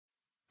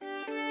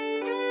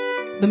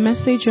The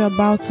message you're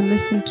about to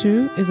listen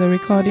to is a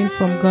recording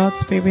from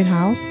God's favorite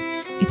house.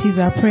 It is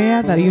our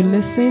prayer that you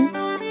listen,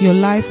 your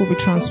life will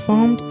be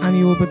transformed, and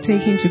you will be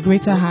taken to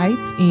greater heights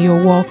in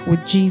your walk with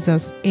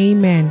Jesus.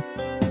 Amen.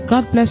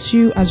 God bless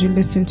you as you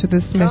listen to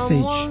this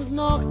message. Someone's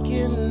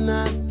knocking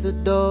at the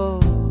door.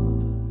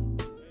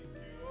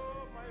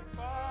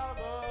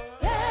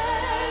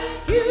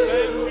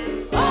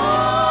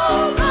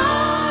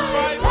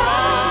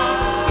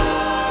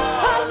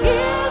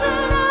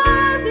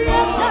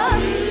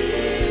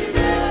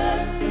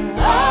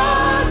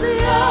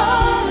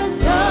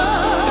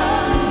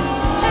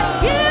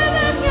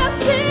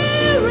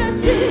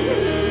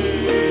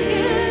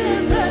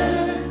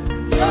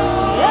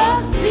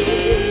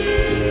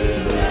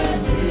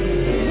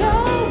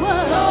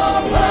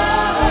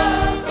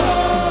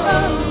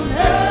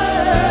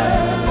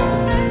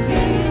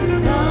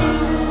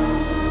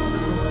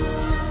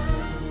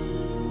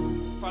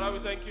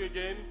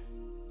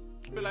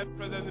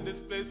 Present in this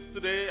place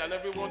today and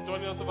everyone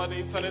joining us over the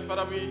internet.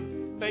 Father,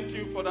 we thank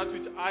you for that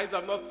which eyes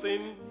have not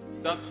seen,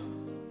 that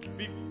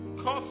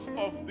because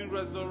of the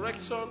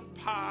resurrection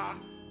power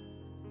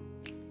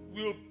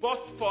will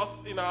burst forth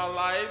in our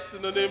lives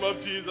in the name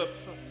of Jesus.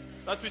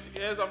 That which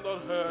ears have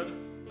not heard,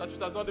 that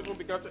which has not even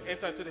begun to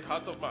enter into the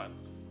heart of man.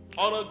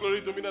 Honor,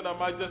 glory, dominion, and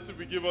majesty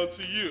we give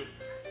unto you.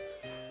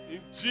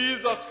 In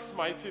Jesus'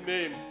 mighty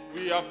name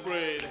we have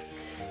prayed.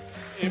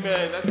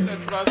 Amen. Let's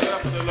praise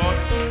God for the Lord.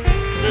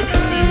 May be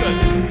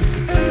seated.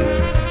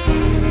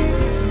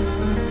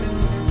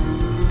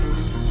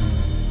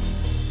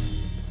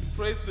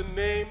 Praise the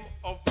name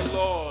of the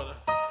Lord.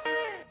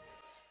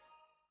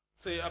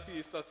 Say happy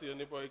Easter to your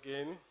neighbor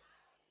again.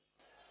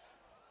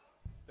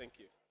 Thank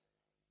you.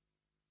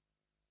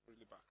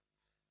 Really back.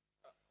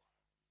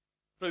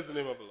 Praise the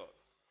name of the Lord.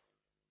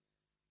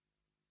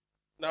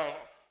 Now,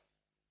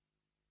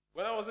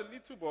 when I was a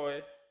little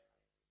boy,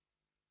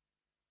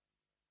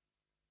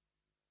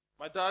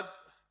 my dad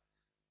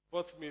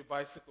bought me a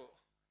bicycle.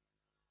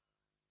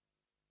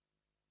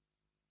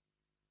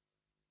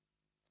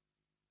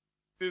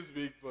 This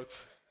big, but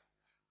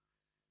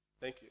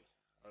thank you.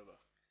 I don't know.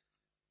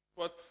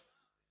 But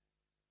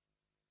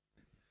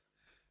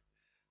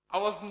I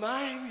was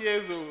 9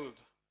 years old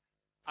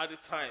at the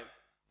time.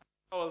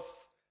 I was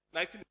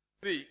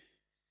 1983.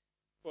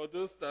 For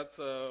those that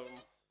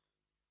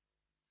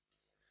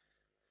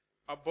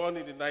are born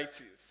in the 90s.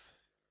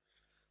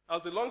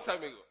 That was a long time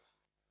ago.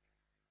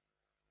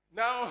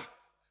 Now,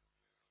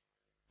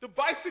 the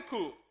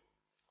bicycle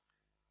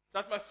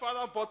that my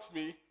father bought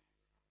me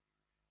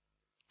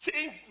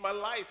changed my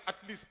life, at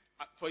least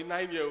for a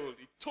 9-year-old.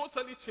 It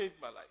totally changed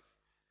my life.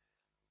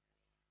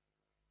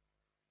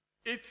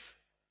 It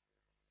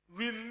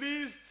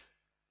released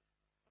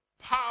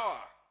power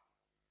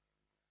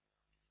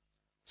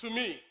to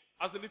me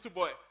as a little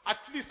boy, at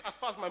least as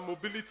far as my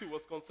mobility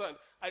was concerned.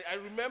 I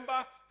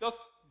remember just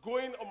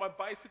going on my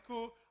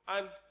bicycle,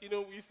 and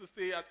we used to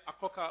stay at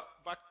Akoka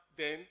back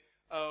then.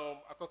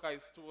 Akoka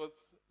is towards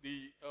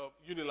the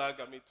Unilag,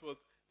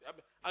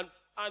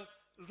 and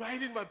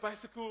riding my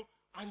bicycle,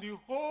 and the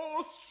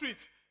whole street,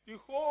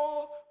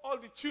 all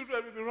the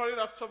children will be running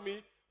after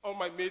me. All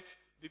my mates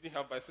didn't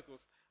have bicycles,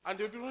 and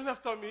they'll be running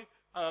after me,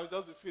 and I'll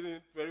just be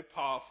feeling very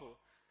powerful,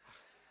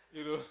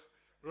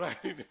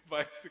 riding the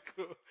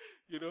bicycle,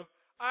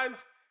 and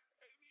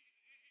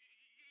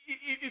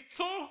it's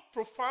so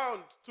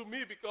profound to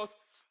me because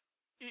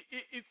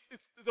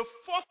it's the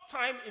first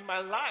time in my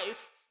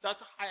life that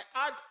I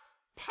had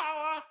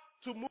power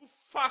to move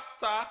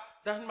faster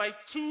than my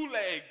 2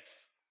 legs.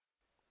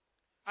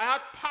 I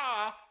had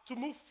power to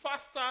move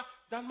faster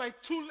than my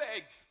 2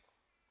 legs.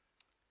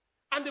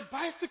 And the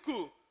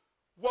bicycle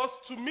was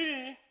to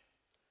me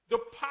the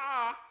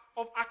power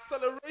of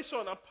acceleration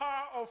and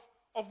power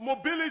of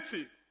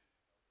mobility.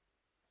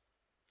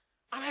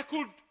 And I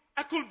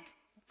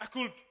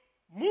could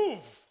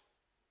move.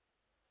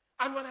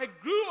 And when I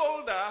grew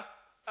older,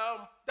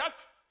 that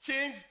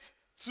changed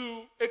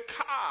to a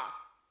car.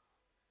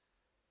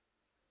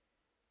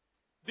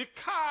 The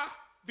car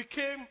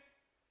became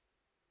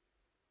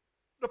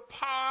the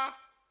power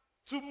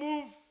to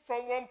move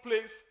from one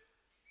place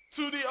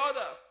to the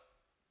other.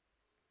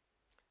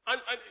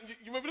 And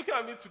you may be looking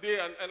at me today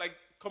and like,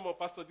 come on,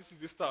 Pastor, this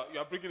is Easter. You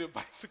are bringing a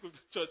bicycle to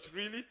church.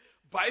 Really?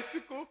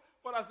 Bicycle?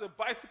 What has the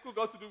bicycle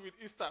got to do with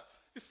Easter?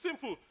 It's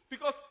simple.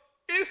 Because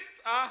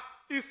Easter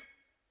is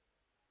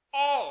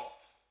all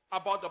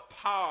about the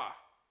power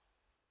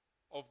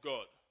of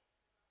God.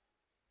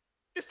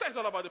 Easter is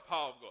all about the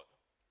power of God.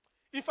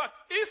 In fact,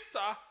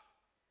 Easter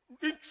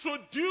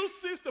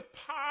introduces the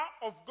power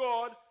of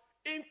God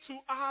into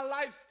our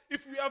lives.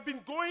 If we have been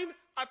going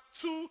at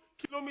 2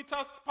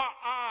 kilometers per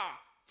hour,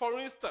 for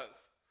instance,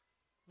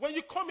 when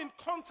you come in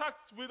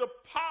contact with the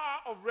power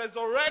of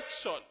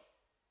resurrection,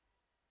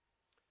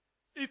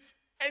 it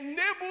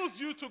enables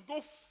you to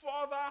go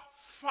further,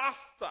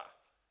 faster,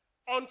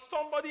 on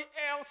somebody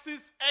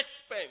else's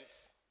expense.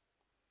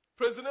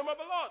 Praise the name of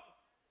the Lord.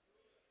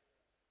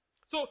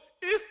 So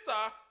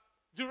Easter,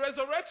 the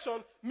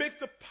resurrection, makes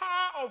the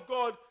power of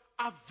God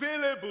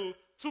available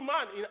to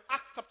man. In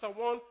Acts chapter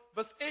 1,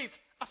 verse 8,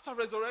 after the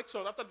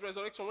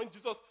resurrection, when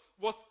Jesus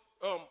was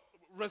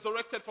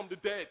resurrected from the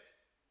dead,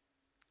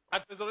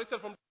 and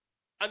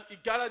he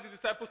gathered the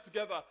disciples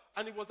together,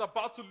 and he was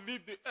about to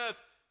leave the earth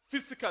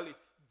physically,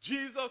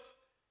 Jesus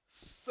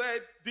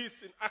said this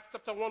in Acts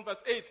chapter 1, verse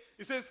 8.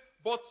 He says,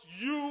 but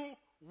you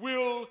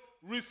will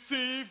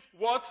receive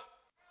what?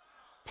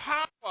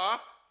 Power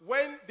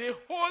when the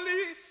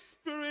Holy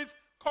Spirit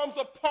comes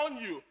upon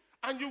you,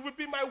 and you will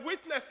be my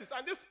witnesses.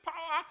 And this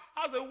power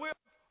has a way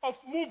of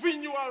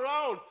moving you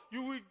around.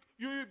 You will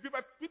be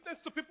my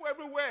witness to people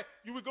everywhere.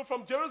 You will go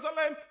from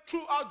Jerusalem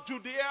throughout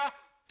Judea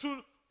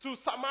to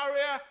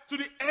Samaria to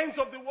the ends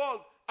of the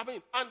world. And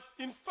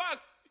in fact,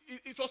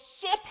 it was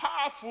so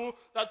powerful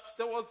that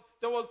there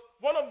was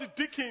one of the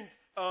deacons,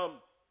 I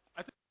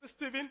think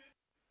Stephen,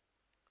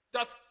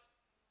 that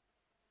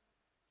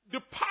the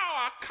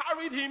power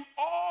carried him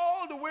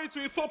all the way to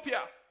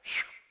Ethiopia,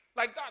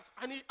 like that,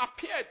 and he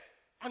appeared.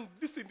 And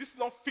listen, this is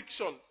not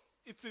fiction;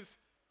 it is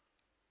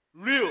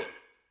real.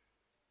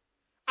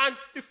 And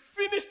he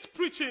finished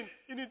preaching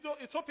in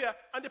Ethiopia,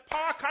 and the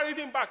power carried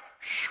him back.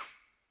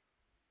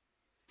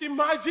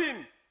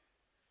 Imagine,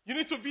 you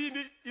need to be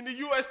in the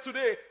US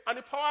today, and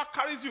the power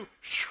carries you.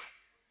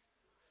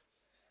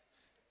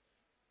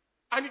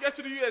 And you get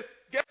to the US,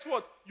 guess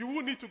what? You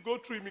will need to go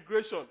through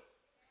immigration.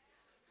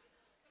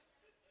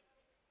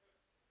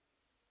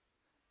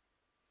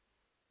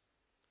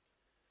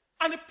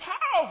 And the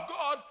power of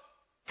God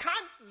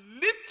can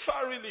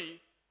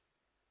literally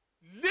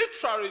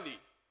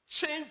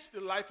change the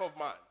life of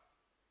man.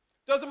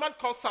 There's a man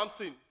called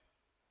Samson.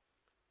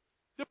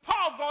 The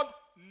power of God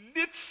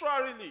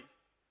literally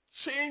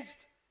changed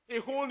a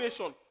whole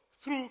nation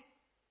through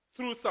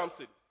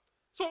Samson.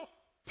 So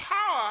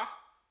power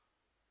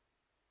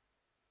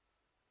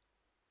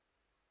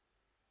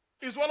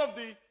is one of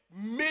the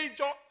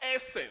major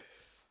essence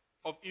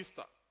of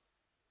Easter.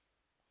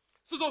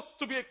 So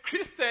to be a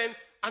Christian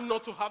and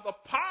not to have the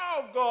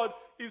power of God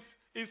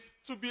is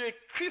to be a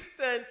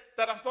Christian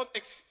that has not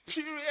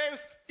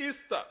experienced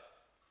Easter.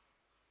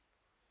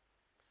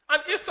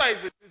 And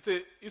Easter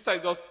is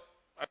just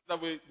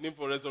another name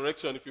for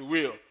resurrection, if you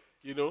will,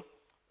 you know.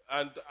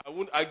 And I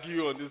won't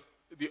argue on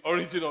the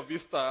origin of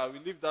Easter. I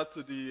will leave that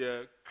to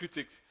the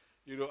critics.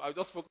 You know, I'll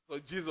just focus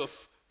on Jesus.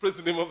 Praise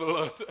the name of the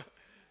Lord.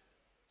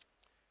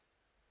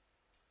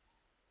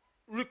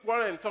 Rick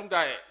Warren, some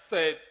guy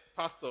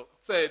pastor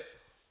said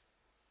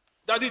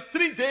that the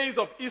 3 days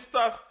of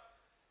Easter,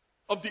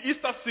 of the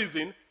Easter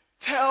season,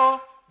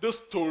 tell the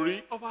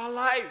story of our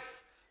lives.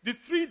 The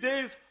 3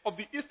 days of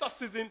the Easter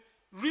season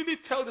really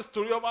tell the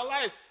story of our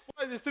lives.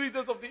 What are the 3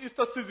 days of the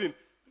Easter season?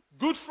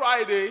 Good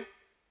Friday,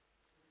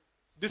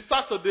 the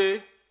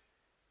Saturday,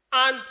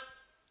 and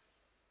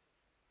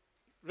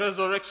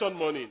Resurrection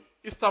morning,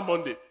 Easter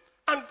Monday.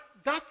 And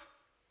that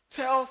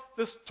tells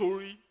the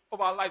story of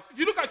our lives. If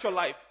you look at your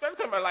life, every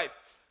time in my life,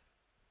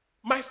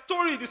 my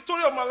story, the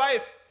story of my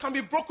life, can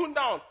be broken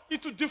down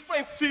into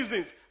different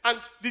seasons. And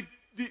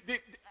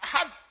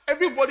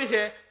everybody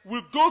here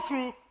will go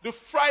through the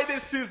Friday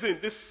season,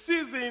 the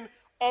season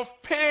of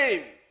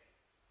pain.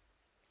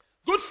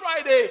 Good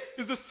Friday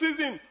is the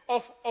season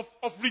of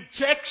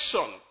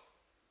rejection.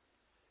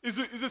 Is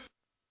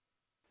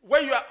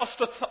when you are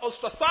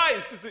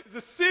ostracized. It's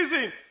the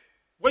season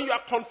when you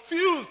are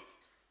confused.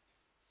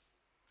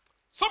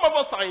 Some of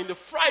us are in the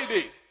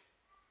Friday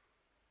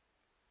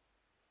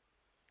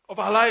of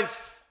our lives.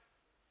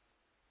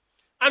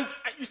 And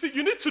you see,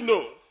 you need to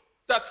know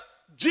that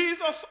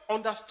Jesus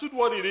understood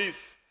what it is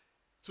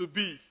to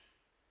be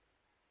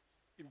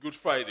in Good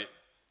Friday.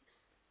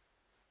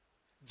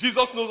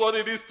 Jesus knows what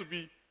it is to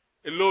be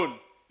alone.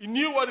 He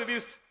knew what it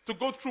is to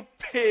go through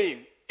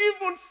pain,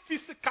 even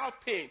physical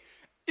pain.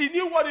 He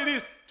knew what it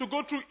is to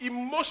go through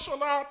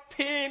emotional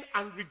pain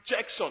and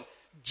rejection.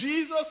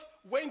 Jesus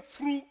went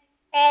through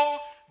all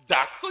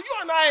that. So you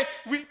and I,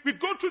 we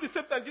go through the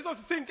same thing. Jesus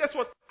is saying, guess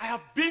what? I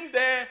have been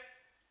there.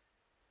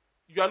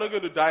 You are not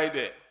going to die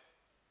there.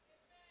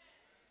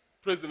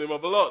 Praise the name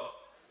of the Lord.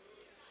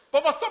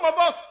 But for some of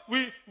us,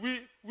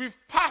 we've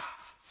passed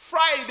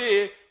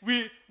Friday.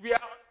 We are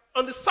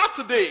on the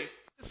Saturday.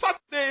 The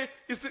Saturday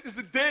is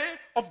the day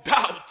of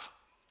doubt.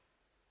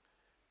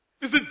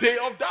 It's the day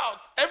of doubt.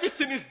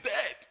 Everything is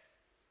dead.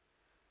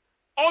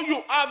 All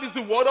you have is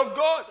the word of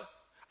God.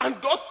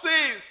 And God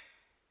says,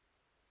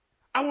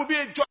 I will be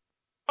a joy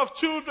of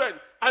children.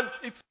 And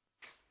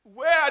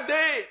where are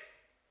they?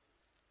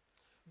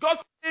 God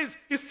says,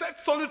 He set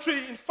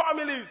solitary in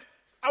families.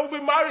 I will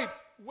be married.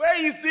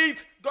 Where is it?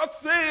 God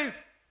says,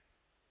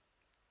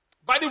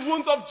 by the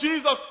wounds of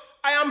Jesus,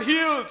 I am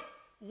healed.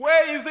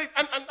 Where is it?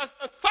 And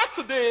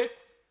Saturday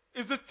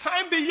is the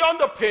time beyond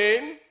the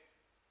pain,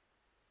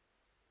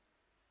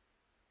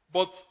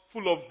 but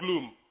full of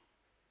gloom.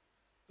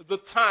 It's the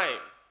time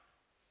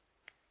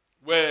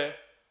where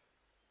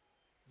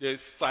there's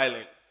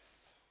silence.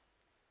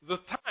 It's the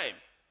time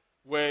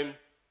when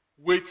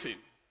waiting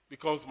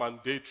becomes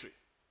mandatory.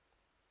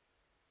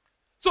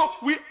 So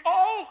we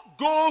all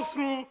go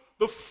through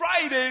the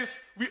Fridays,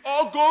 we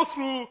all go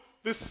through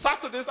the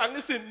Saturdays, and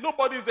listen,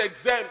 nobody is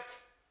exempt.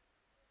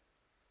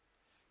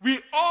 We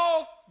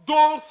all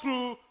go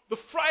through the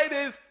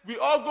Fridays, we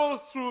all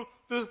go through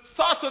the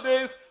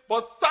Saturdays,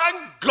 but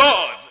thank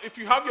God, if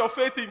you have your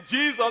faith in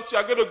Jesus, you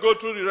are going to go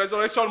through the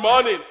resurrection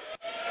morning.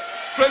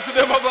 Praise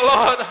the name of the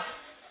Lord.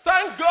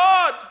 Thank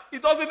God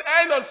it doesn't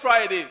end on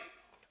Friday.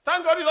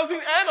 Thank God it doesn't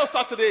end on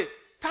Saturday.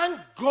 Thank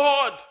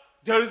God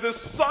there is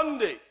a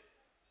Sunday.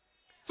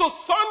 So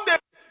Sunday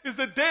is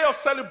the day of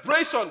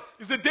celebration,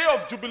 is the day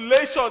of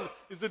jubilation,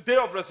 is the day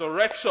of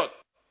resurrection.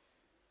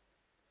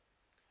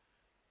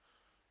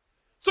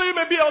 So you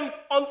may be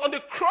on the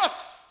cross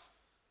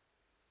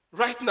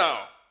right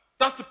now.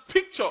 That's the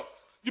picture.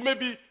 You may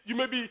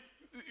be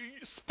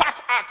spat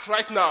at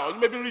right now. You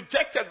may be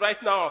rejected right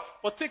now.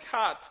 But take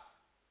heart.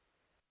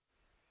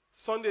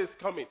 Sunday is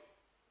coming.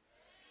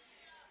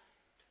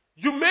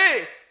 You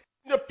may,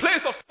 in a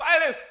place of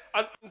silence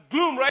and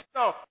gloom right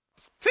now,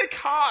 take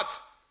heart.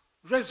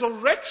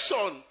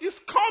 Resurrection is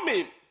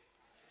coming.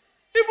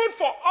 Even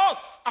for us,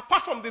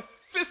 apart from the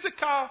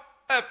physical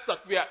earth that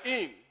we are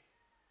in.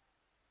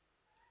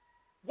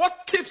 What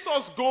keeps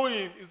us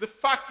going is the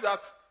fact that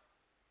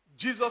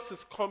Jesus is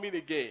coming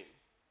again.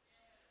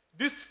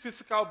 This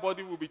physical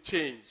body will be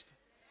changed.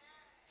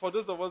 For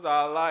those of us that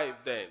are alive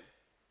then,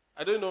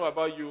 I don't know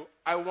about you,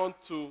 I want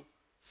to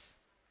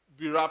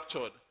be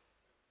raptured.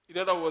 In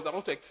other words, I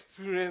want to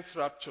experience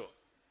rapture.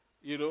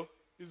 You know,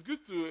 it's good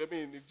to,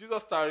 if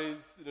Jesus tarries,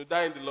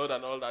 die in the Lord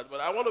and all that, but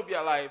I want to be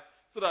alive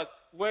so that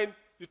when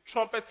the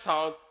trumpet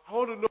sounds, I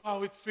want to know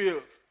how it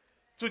feels.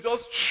 To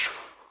just,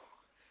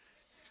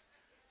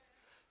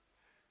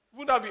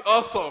 wouldn't that be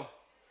awesome?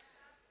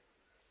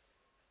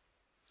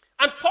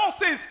 And Paul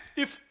says,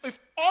 if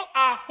all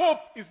our hope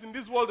is in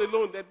this world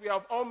alone, then we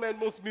have all men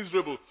most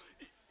miserable.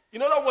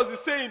 In other words,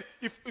 he's saying,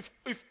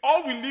 if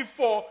all we live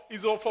for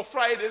is for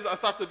Fridays and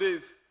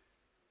Saturdays,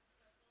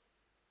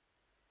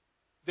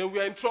 then we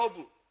are in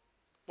trouble.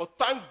 But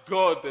thank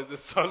God there's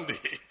a Sunday.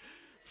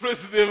 Praise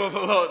the name of the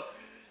Lord.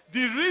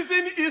 The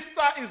reason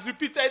Easter is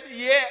repeated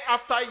year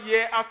after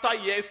year after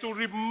year is to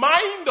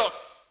remind us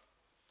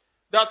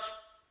that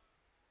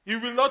He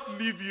will not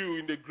leave you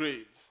in the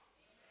grave.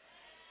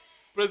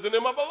 Praise the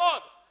name of the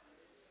Lord.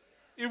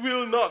 He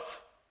will not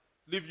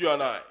leave you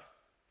and I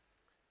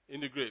in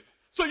the grave.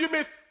 So you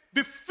may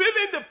be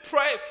feeling the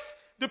press,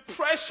 the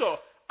pressure,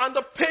 and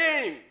the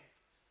pain.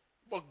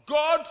 But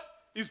God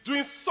is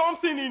doing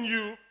something in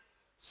you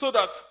so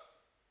that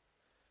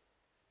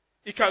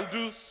He can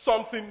do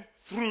something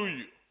through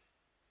you.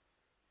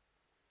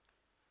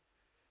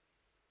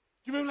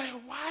 You may be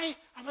like, why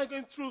am I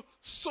going through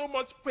so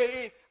much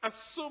pain and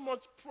so much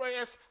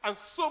prayers and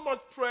so much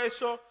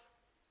pressure?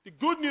 The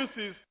good news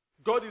is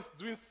God is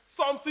doing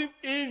something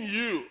in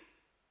you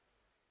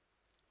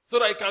so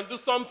that He can do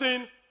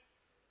something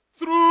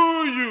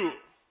through you.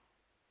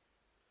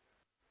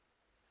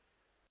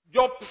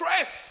 Your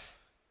press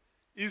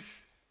is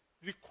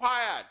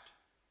required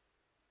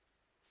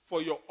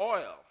for your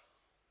oil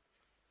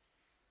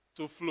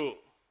to flow.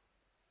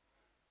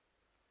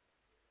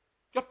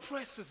 Your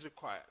press is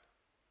required.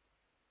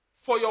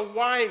 For your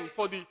wine,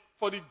 for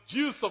the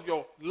juice of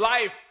your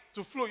life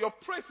to flow, your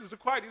press is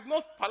required. It's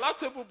not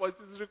palatable, but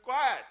it is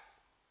required.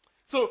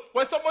 So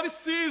when somebody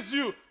sees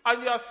you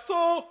and you are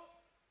so,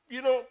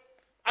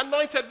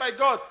 anointed by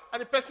God,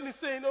 and the person is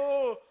saying,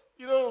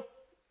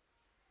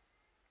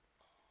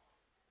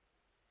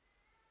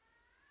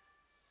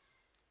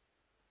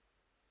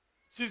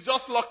 she's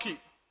just lucky.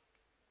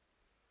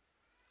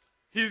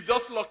 He's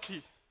just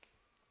lucky.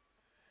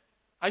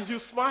 And you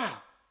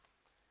smile.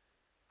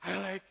 And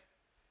you're like,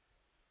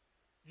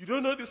 you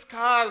don't know the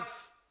scars.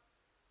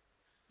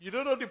 You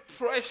don't know the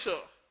pressure.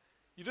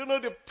 You don't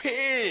know the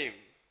pain.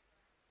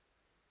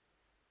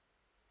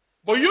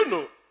 But you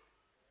know.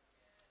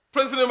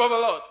 Praise the name of the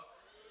Lord.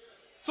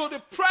 So the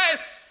press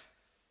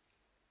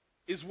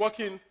is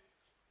working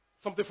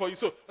something for you.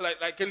 So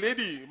like a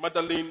lady,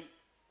 Madeleine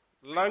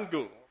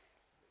L'Engle,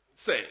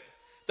 said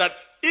that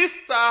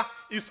Easter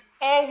is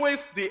always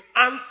the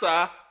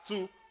answer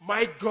to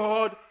my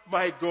God,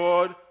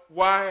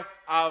 why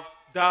have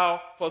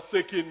thou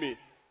forsaken me?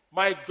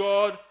 My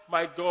God,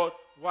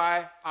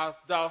 why hast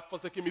thou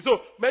forsaken me?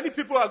 So many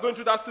people are going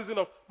through that season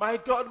of, my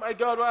God, why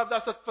have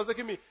thou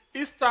forsaken me?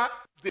 Easter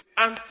is the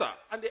answer.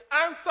 And the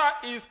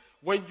answer is,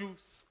 when you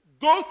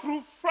go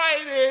through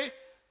Friday,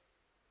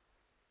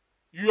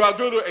 you are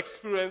going to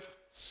experience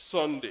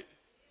Sunday.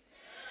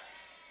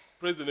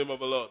 Praise the name of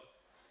the Lord.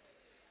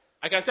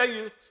 I can tell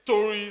you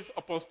stories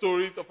upon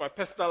stories of my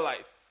personal life.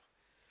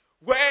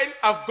 When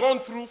I've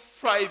gone through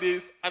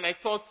Fridays and I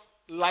thought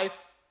life,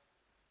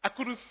 I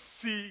couldn't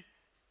see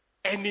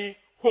any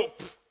hope.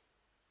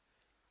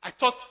 I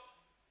thought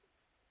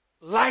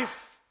life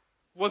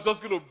was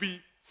just going to be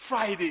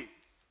Friday.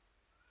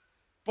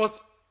 But,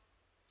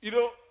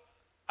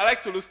 I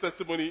like Tolu's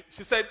testimony.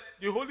 She said,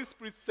 the Holy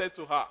Spirit said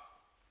to her,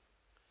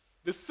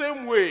 the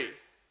same way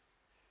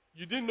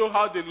you didn't know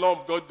how the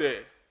lump got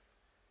there,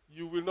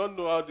 you will not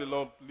know how the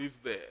lump lives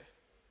there.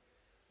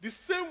 the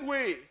same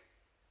way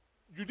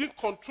you didn't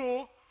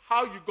control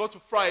how you got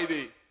to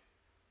Friday,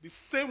 the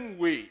same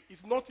way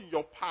it's not in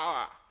your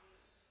power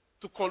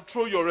to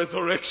control your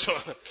resurrection.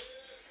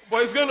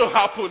 But it's going to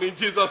happen in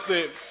Jesus'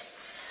 name.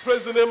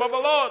 Praise the name of the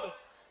Lord.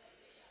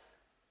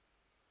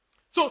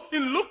 So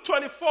in Luke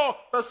 24,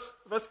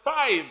 verse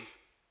 5,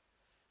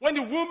 when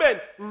the woman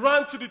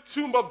ran to the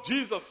tomb of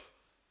Jesus,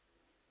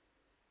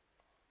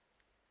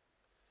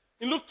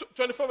 in Luke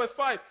 24, verse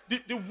 5,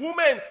 the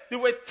women, they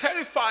were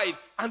terrified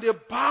and they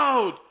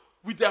bowed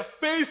with their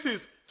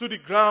faces to the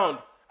ground.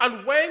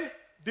 And when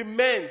the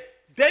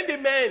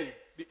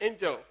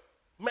angel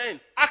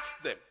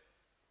asked them,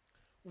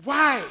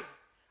 why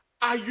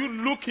are you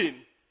looking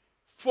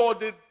for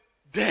the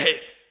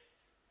dead?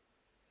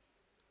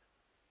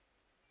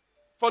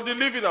 For the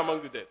living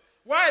among the dead.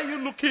 Why are you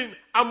looking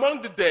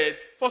among the dead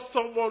for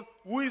someone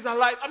who is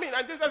alive? I mean,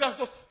 I think that's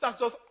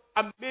just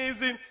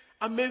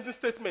amazing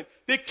statement.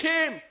 They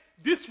came,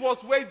 this was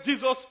where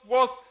Jesus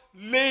was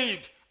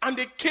laid, and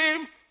they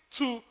came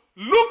to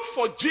look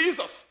for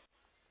Jesus.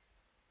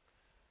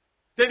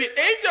 Then the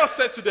angel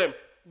said to them,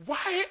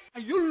 why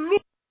are you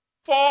looking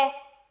for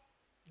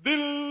the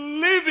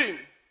living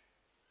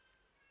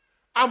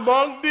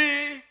among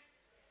the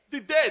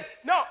dead?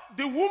 Now,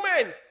 the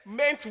woman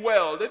meant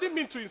well. They didn't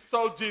mean to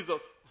insult Jesus.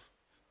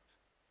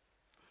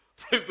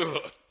 Praise the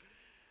Lord.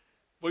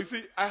 But you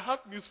see, I have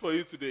news for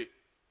you today.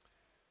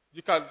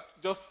 You can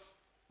just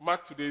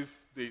mark today's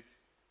date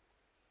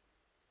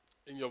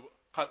in your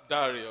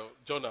diary or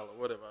journal or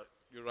whatever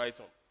you write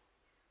on.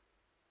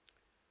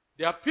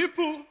 There are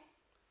people,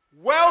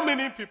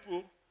 well-meaning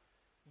people,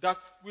 that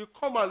will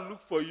come and look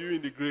for you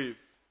in the grave.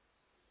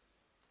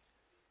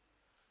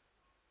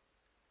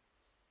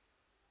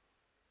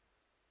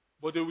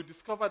 But they will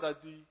discover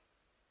that the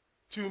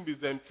tomb is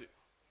empty.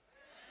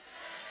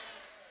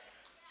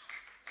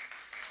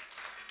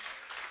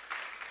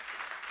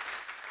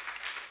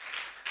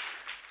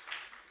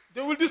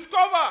 They will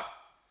discover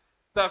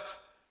that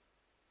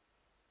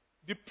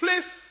the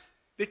place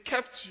they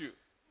kept you,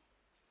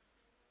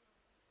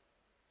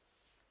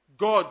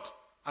 God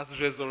has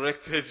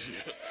resurrected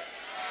you.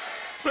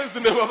 Praise the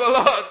name of the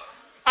Lord.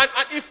 And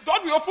if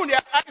God will open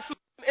their eyes to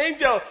an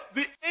angel,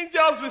 the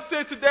angels will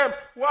say to them,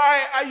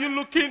 why are you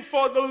looking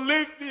for the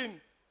living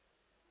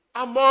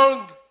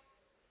among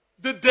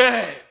the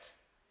dead?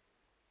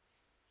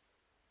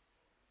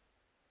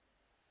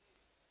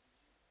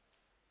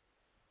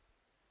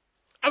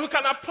 And we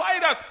can apply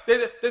that.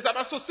 There's an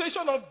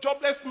association of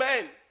jobless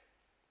men.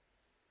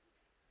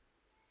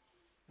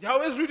 They're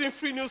always reading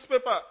free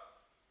newspaper.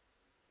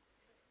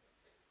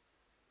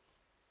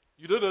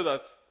 You don't know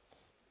that.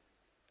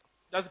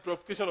 That's the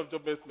preoccupation of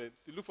jobless men.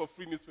 They look for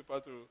free newspaper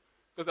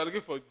because they're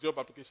looking for job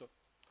application.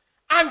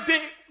 And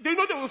they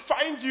know they will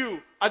find you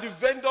at the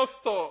vendor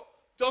store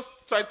just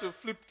trying to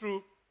flip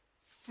through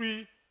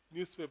free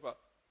newspaper.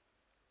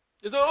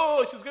 They say,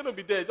 oh, she's going to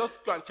be there. Just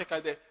go and check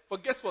her there.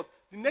 But guess what?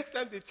 The next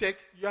time they check,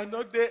 you are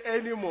not there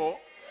anymore.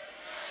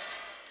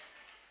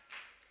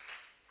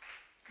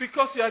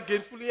 Because you are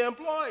gainfully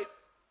employed.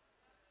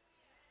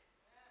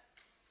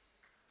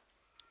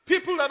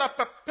 People that are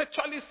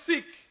perpetually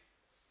sick,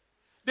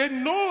 they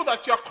know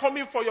that you are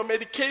coming for your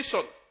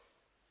medication.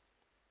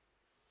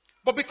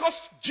 But because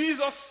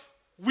Jesus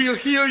will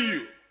heal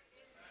you,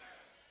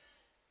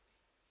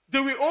 they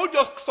will hold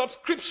your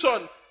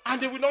subscription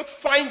and they will not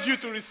find you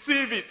to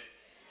receive it.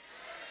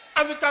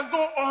 And we can go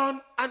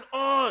on and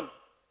on.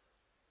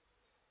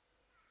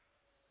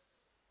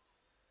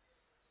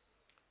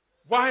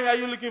 Why are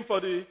you looking for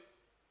the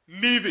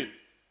living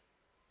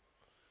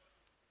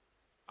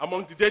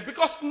among the dead?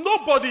 Because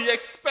nobody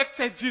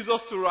expected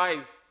Jesus to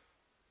rise.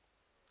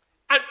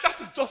 And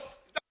that is just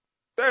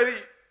very,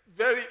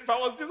 very, if I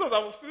was Jesus, I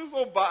would feel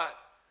so bad.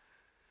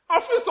 I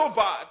would feel so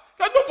bad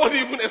that nobody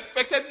even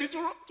expected me to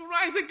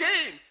rise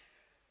again.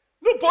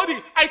 Nobody.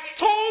 I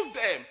told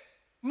them,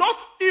 not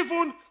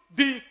even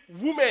the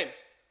woman.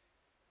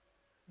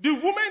 The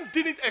woman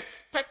didn't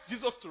expect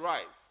Jesus to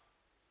rise.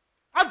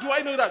 How do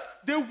I know that?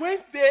 They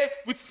went there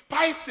with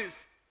spices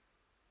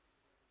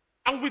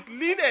and with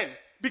linen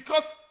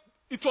because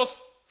it was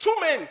two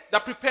men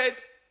that prepared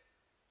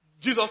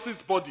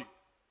Jesus' body.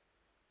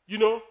 You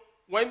know,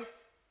 when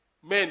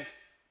men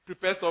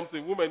prepare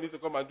something, women need to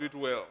come and do it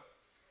well.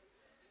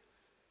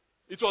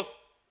 It was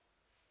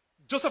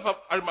Joseph of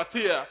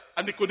Arimathea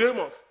and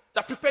Nicodemus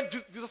that prepared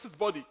Jesus'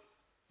 body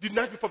the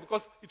night before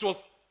because it was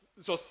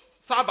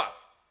Sabbath.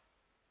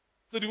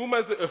 So the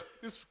woman said,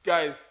 these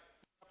guys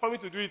are coming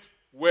to do it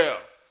well.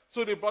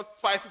 So they bought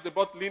spices, they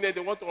bought linen,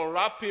 they want to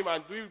unwrap him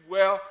and do it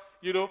well,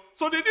 you know.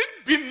 So they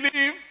didn't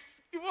believe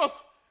he was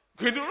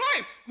going to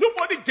rise.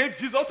 Nobody gave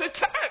Jesus a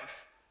chance.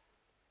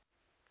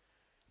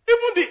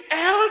 Even the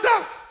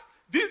elders,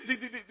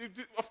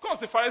 of course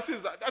the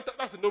Pharisees,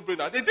 that's a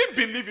no-brainer. They didn't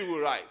believe he will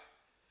rise.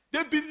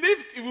 They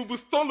believed he will be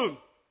stolen.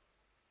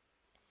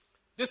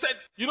 They said,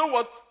 you know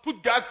what,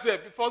 put guards there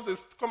before they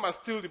come and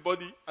steal the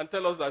body and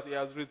tell us that he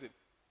has risen.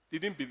 They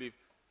didn't believe.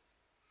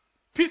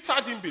 Peter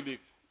didn't believe.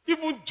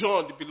 Even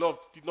John, the beloved,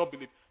 did not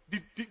believe.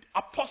 the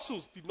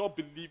apostles did not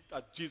believe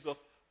that Jesus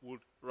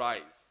would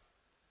rise.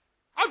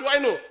 How do I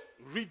know?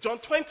 Read John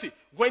 20.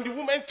 When the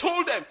woman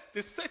told them,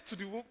 they said to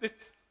the woman,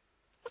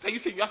 what are you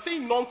saying? You are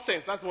saying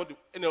nonsense. That's what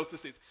the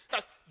NLT says.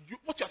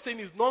 What you are saying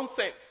is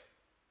nonsense.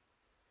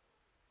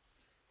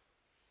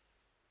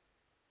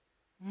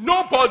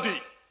 Nobody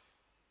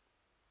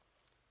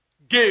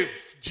gave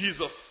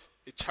Jesus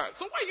a chance.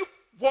 So why are you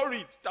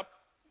worried that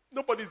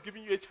nobody is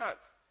giving you a chance?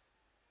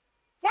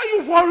 Why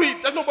are you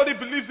worried that nobody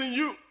believes in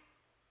you?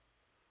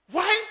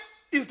 Why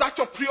is that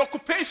your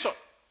preoccupation?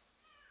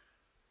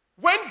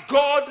 When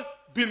God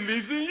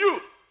believes in you.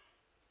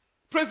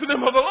 Praise the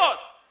name of the Lord.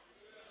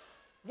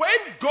 When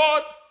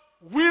God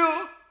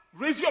will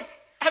raise you up.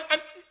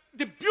 And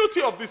the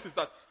beauty of this is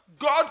that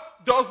God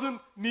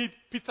doesn't need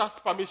Peter's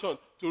permission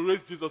to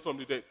raise Jesus from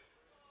the dead.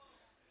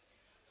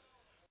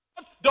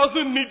 God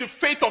doesn't need the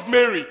faith of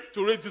Mary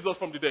to raise Jesus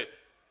from the dead.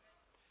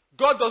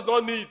 God does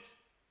not need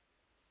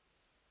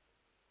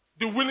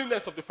the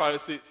willingness of the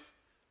Pharisees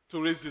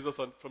to raise Jesus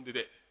from the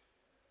dead.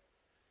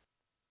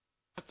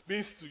 That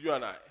means to you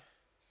and I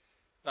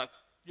that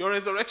your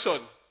resurrection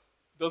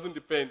doesn't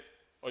depend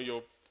on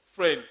your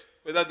friend,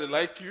 whether they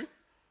like you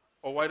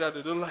or whether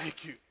they don't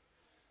like you.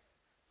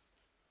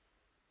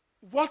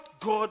 What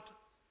God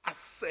has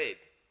said,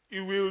 He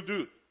will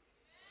do.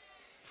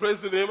 Praise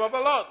the name of the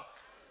Lord.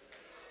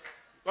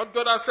 What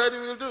God has said, He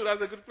will do.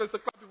 That's a good place to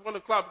clap. If you want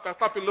to clap, you can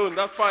clap alone.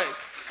 That's fine.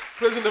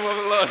 Praise the name of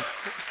the Lord.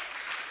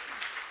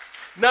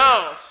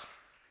 Now,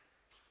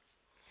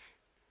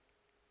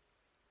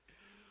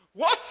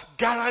 what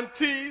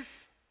guarantees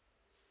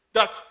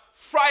that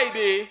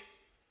Friday,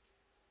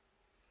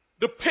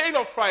 the pain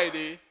of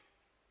Friday,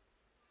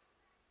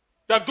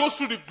 that goes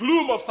through the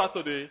gloom of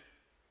Saturday,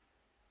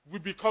 will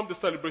become the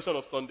celebration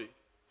of Sunday?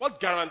 What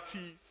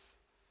guarantees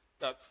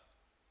that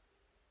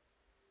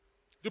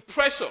the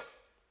pressure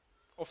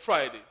of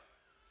Friday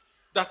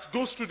that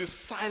goes through the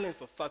silence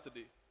of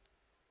Saturday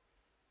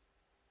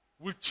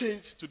will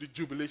change to the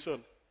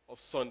jubilation of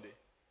Sunday?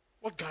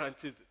 What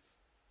guarantees it?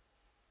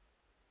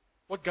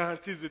 What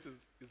guarantees it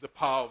is the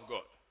power of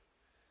God.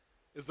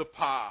 It's the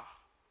power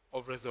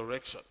of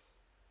resurrection.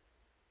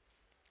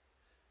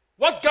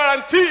 What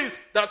guarantees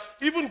that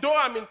even though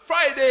I'm in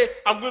Friday,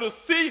 I'm going to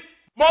see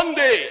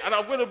Monday and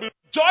I'm going to be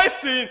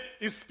rejoicing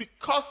is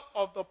because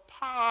of the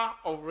power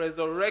of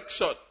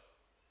resurrection.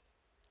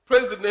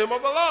 Praise the name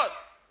of the Lord.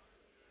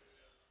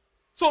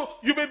 So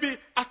you may be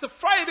at the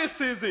Friday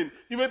season,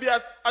 you may be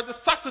at the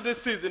Saturday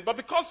season, but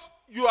because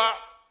you are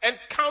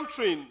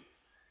encountering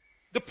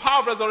the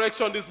power of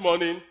resurrection this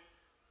morning,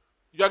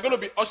 you are going to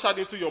be ushered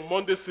into your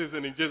Monday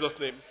season in Jesus'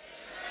 name.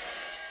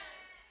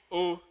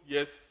 Oh,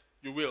 yes,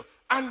 you will.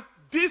 And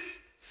this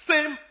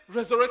same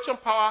resurrection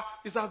power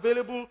is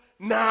available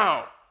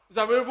now. It's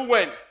available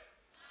when?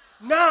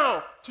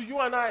 Now, to you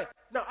and I.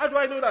 Now, how do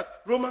I know that?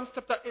 Romans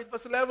chapter 8,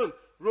 verse 11.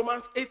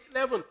 Romans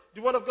 8:11.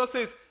 The word of God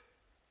says,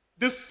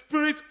 the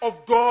Spirit of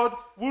God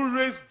who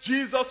raised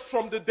Jesus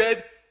from the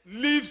dead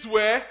lives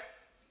where?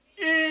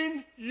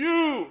 In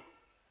you.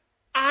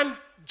 And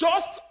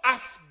just as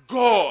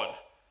God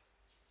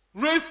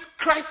raised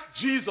Christ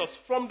Jesus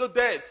from the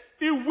dead,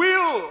 He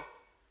will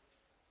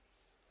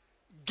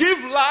give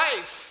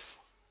life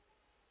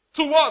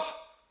to what?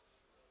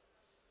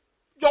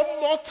 Your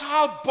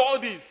mortal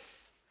bodies.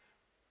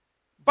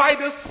 By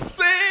the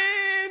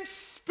same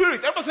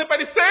Spirit. Everybody say, by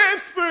the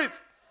same Spirit.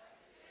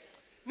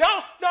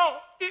 Now,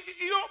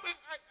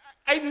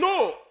 I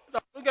know,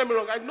 don't get me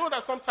wrong, I know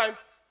that sometimes,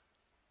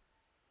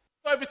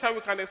 not every time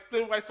we can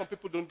explain why some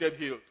people don't get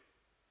healed.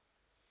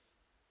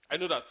 I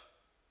know that.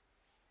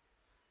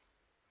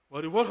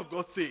 But the Word of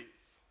God says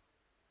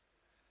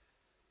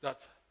that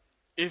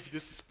if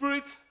the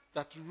Spirit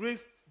that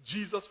raised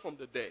Jesus from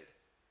the dead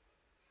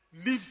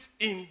lives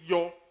in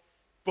your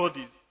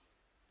bodies,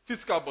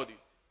 physical body,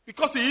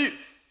 because He is,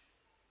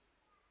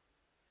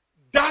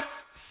 that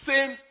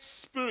same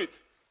Spirit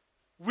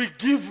will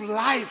give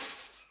life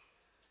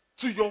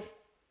to your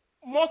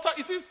mortal.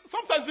 It is,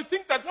 sometimes we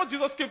think that what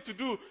Jesus came to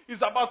do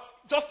is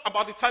just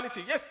about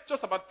eternity. Yes,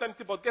 just about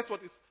eternity, but guess what?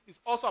 It's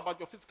also about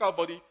your physical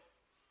body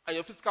and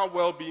your physical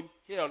well-being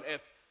here on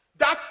earth.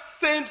 That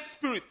same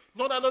Spirit,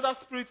 not another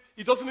spirit,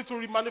 He doesn't need to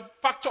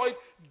remanufacture it.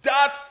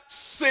 That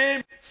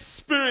same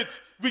Spirit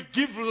will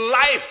give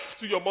life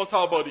to your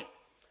mortal body.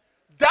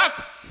 That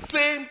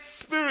same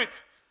Spirit.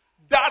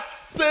 That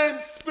same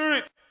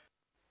Spirit.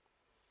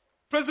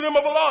 Praise the name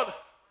of the Lord.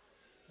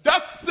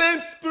 That same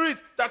Spirit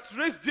that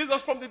raised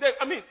Jesus from the dead.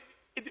 I mean,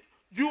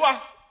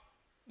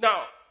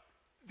 now,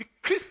 the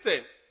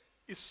Christian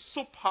is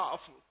so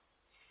powerful.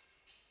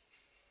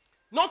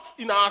 Not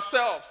in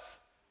ourselves,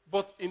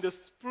 but in the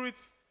Spirit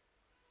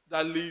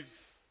that lives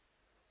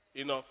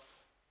in us.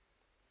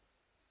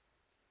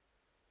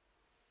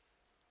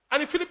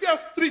 And in Philippians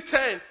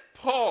 3:10,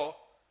 Paul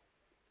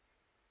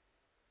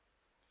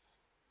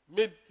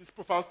made this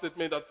profound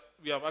statement that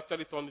we have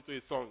actually turned into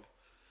a song.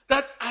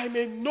 That I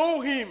may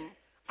know Him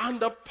and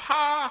the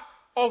power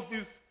of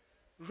His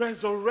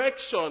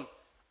resurrection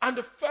and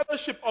the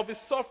fellowship of His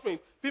suffering,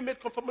 being made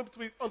conformable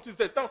unto his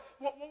death. Now,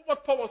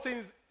 what Paul was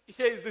saying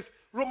here is this.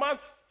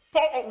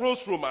 Paul wrote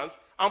Romans,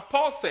 and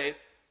Paul said,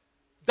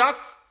 that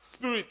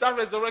spirit, that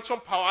resurrection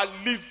power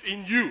lives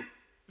in you,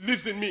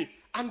 lives in me.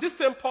 And this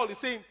same Paul is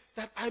saying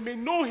that I may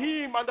know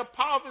him and the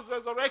power of his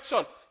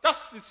resurrection. That's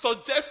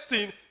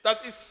suggesting that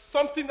it's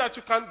something that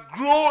you can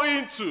grow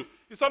into.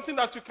 It's something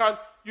that you can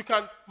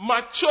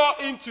mature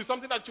into,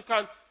 something that you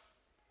can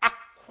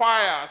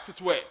acquire, as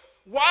it were.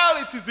 While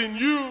it is in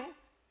you,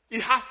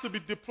 it has to be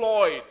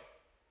deployed.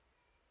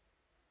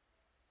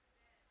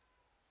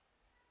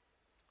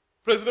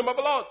 Praise the name of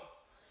the Lord.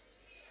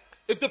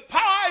 If the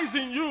power is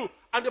in you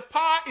and the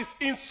power is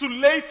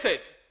insulated,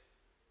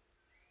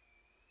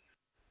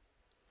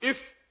 if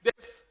there's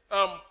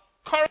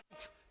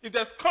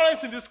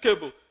current in this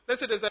cable, let's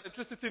say there's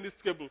electricity in this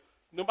cable,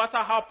 no matter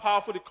how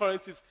powerful the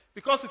current is,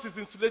 because it is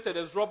insulated,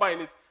 there's rubber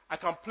in it, I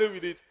can play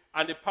with it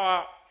and the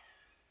power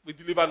will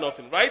deliver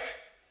nothing, right?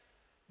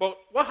 But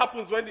what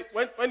happens when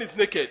it's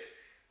naked?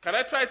 Can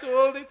I try to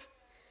hold it?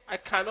 I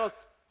cannot,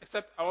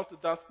 except I want to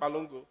dance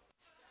Malongo.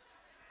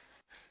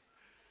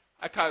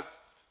 I can't.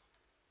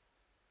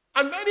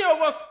 And many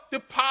of us, the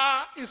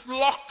power is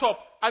locked up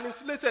and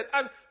insulated,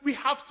 and we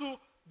have to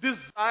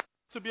desire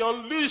to be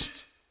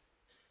unleashed.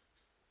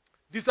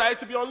 Desire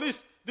to be unleashed.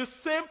 The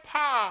same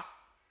power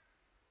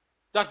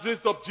that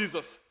raised up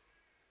Jesus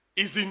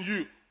is in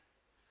you.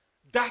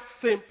 That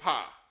same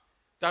power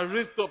that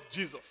raised up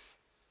Jesus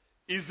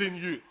is in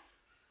you.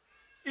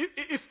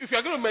 If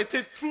you're going to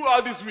meditate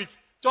throughout this week,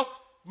 just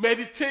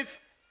meditate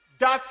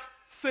that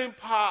same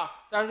power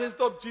that raised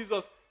up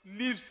Jesus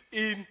lives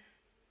in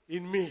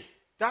me.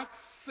 That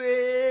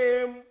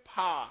same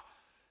power.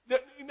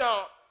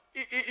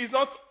 It's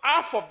not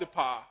half of the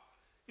power.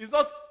 It's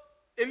not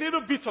a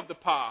little bit of the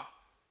power.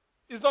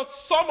 It's not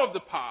some of the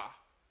power.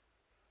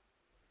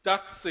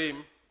 That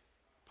same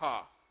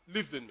power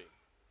lives in me.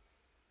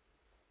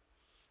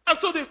 And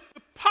so the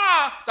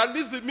power that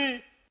lives in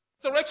me,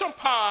 resurrection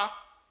power,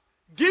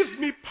 gives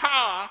me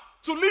power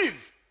to live.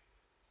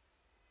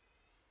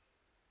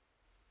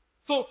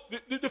 So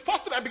the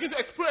first thing I begin to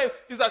experience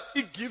is that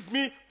it gives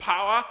me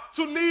power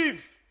to live.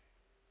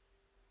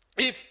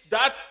 If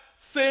that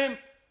same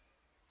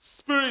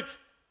spirit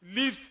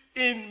lives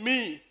in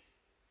me,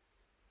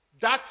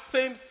 that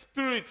same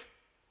spirit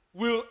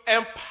will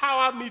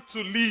empower me to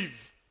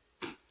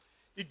live.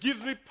 It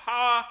gives me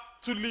power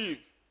to live.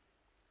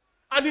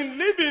 And in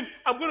living,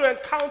 I'm going to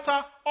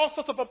encounter all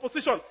sorts of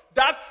opposition.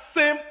 That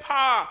same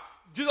power,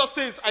 Jesus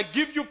says, I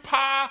give you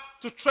power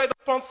to tread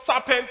upon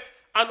serpents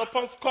and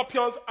upon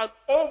scorpions and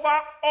over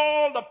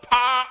all the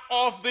power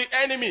of the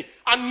enemy.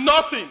 And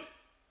nothing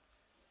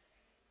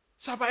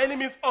shall by any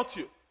means hurt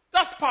you.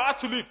 That's power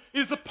to live.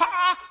 It's the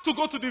power to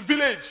go to the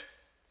village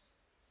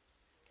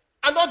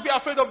and not be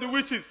afraid of the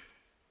witches.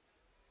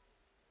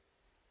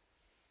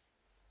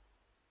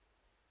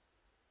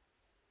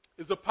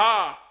 It's the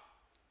power.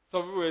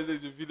 Some people say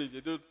the village.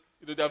 They don't,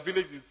 their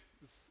village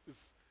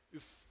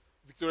is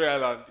Victoria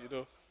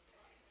Island,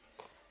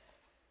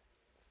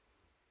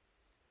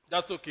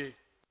 That's okay.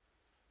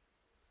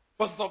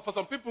 But for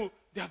some people,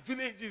 their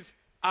villages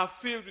are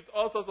filled with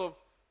all sorts of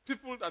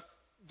people that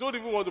don't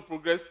even want to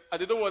progress,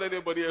 and they don't want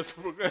anybody else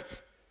to progress.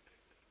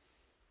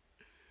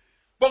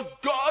 But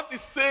God is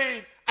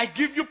saying, I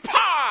give you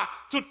power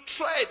to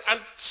tread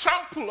and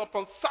trample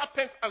upon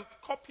serpents and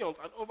scorpions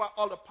and over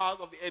all the powers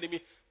of the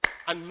enemy,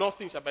 and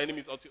nothing shall by any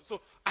means hurt you.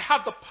 So I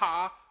have the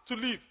power to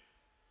live.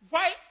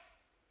 Why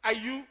are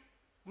you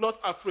not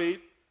afraid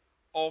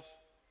of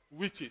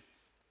witches?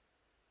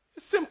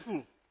 It's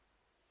simple.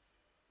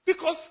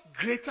 Because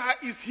greater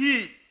is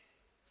He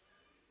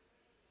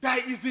that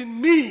is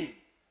in me.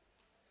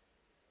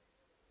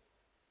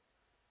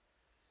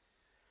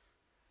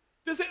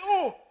 They say,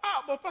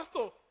 but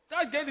pastor,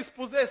 that girl is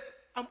possessed.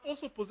 I'm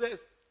also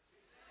possessed.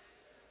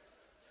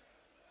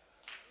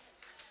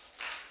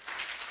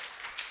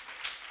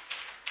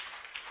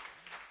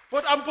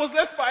 But I'm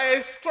possessed by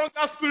a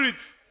stronger spirit.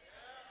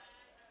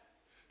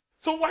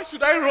 So why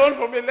should I run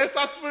from a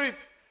lesser spirit?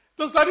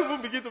 Does that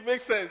even begin to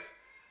make sense?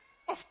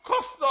 Of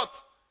course not.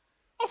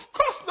 Of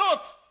course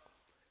not.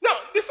 Now,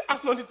 this has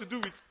nothing to do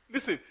with,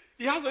 listen,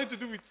 it has nothing to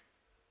do with,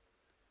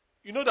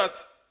 that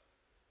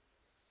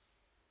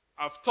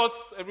I've taught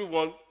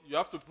everyone, you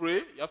have to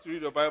pray, you have to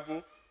read your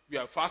Bible, we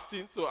are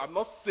fasting, so I'm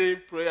not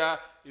saying prayer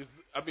is,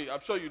 I'm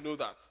sure you know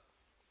that.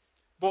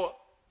 But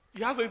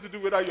it has nothing to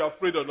do whether you have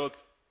prayed or not.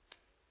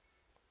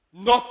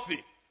 Nothing.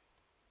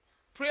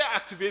 Prayer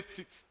activates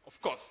it, of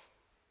course.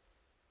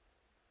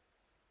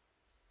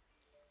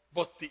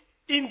 But the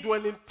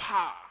indwelling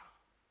power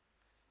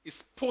is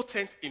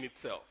potent in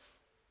itself.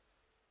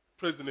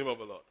 Praise the name of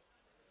the Lord.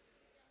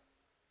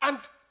 And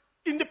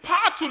in the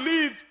power to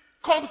live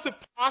comes the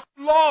power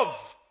to love.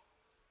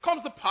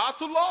 Comes the power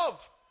to love.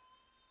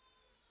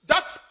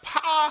 That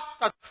power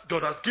that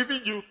God has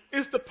given you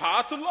is the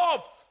power to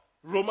love.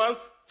 Romans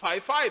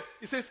 5:5.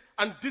 It says,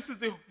 and this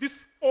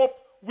hope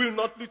will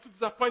not lead to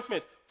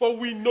disappointment, for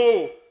we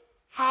know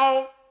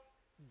how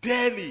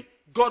dearly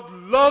God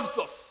loves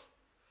us,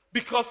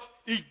 because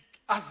He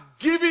has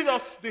given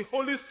us the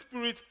Holy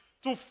Spirit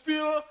to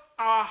fill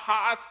our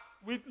heart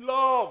with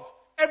love.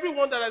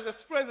 Everyone that has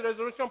experienced the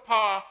resurrection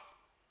power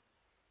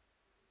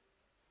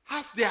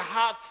has their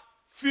heart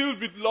filled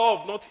with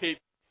love, not hate,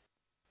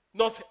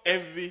 not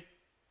envy,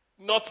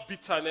 not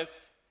bitterness,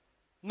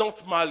 not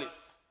malice.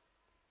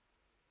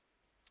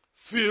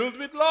 Filled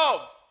with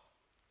love.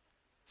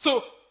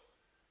 So,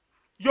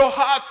 your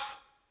heart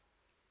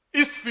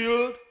is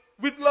filled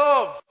with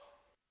love.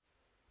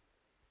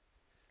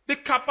 The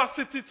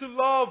capacity to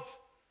love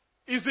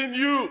is in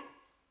you.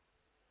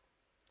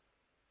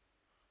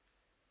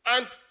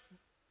 And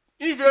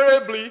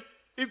invariably,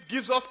 it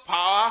gives us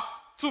power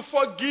to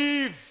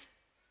forgive.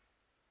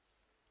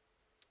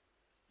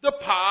 The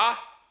power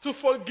to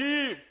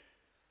forgive.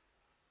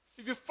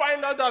 If you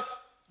find out that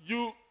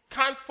you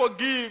can't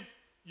forgive,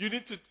 you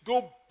need to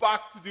go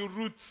back to the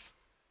roots.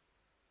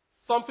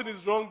 Something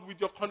is wrong with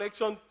your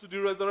connection to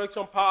the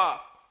resurrection power.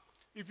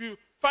 If you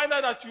find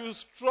out that you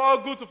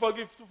struggle to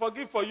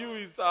forgive for you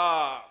is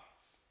a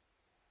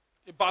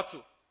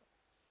battle.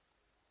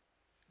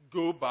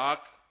 Go back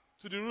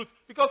to the roots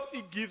because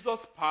it gives us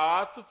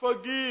power to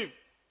forgive.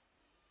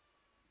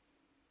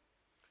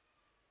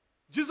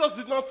 Jesus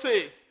did not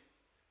say,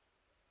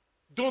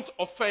 don't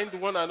offend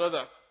one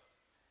another.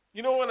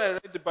 You know, when I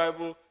read the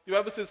Bible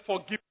says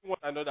forgive one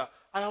another.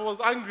 And I was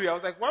angry. I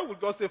was like, why would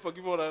God say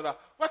forgive one another?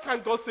 Why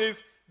can't God say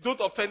don't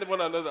offend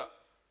one another?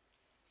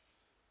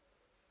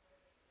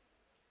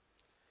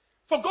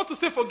 For God to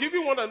say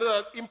forgiving one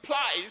another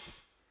implies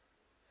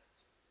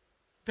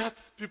that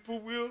people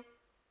will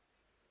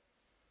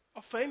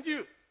offend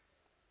you.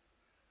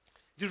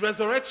 The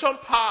resurrection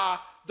power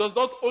does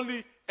not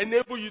only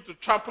enable you to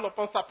trample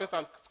upon serpents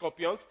and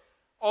scorpions,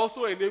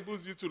 also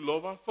enables you to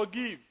love and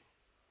forgive.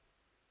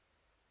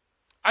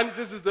 And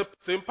this is the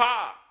same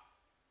power.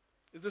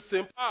 It's the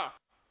same power.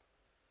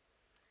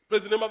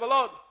 Praise the name of the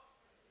Lord.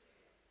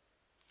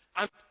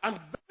 And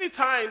many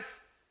times,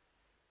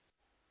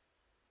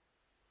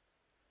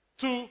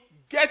 to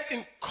get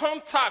in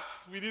contact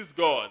with this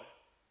God,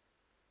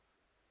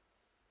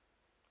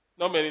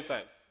 not many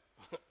times,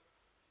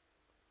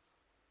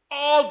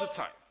 all the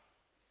time,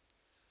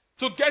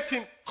 to get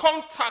in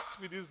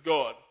contact with this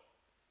God,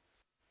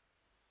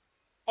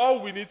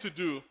 all we need to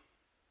do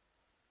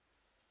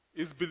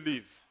is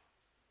believe.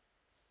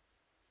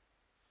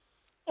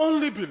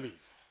 Only believe.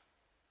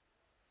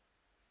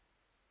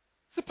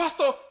 See,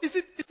 Pastor,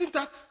 isn't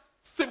that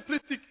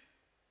simplistic?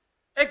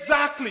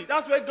 Exactly.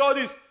 That's where God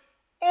is.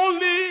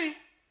 Only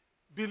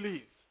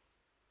believe.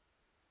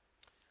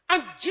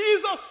 And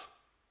Jesus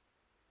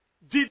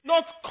did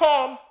not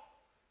come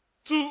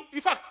to,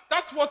 in fact,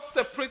 that's what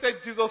separated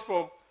Jesus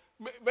from,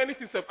 many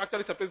things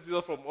actually separated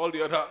Jesus from all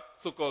the other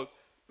so-called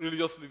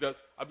religious leaders.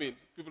 I mean,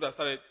 people that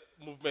started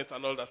movements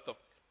and all that stuff.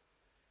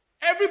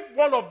 Every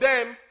one of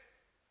them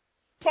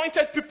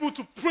pointed people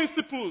to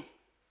principles,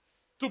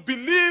 to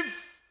believe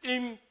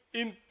in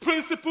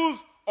principles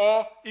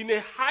or in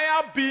a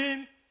higher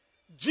being.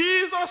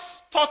 Jesus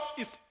taught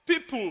his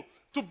people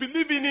to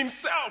believe in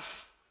himself.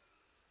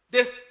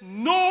 There's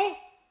no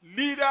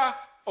leader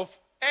of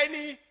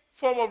any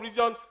form of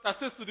religion that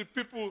says to the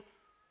people,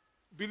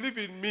 believe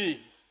in me.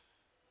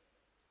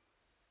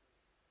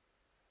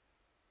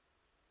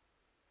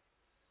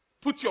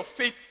 Put your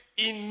faith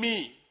in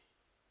me.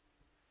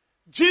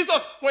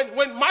 Jesus,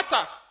 when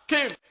Martha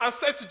came and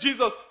said to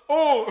Jesus,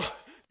 oh,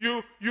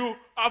 if you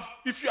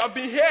have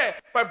been here,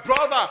 my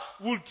brother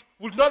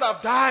would not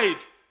have died.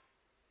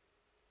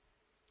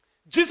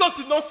 Jesus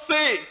did not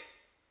say,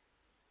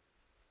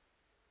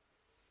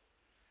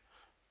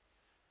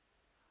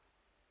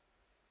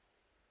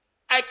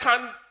 I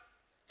can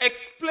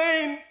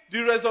explain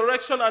the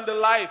resurrection and the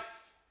life.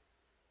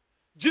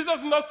 Jesus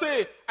did not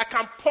say, I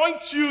can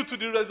point you to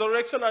the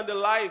resurrection and the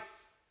life.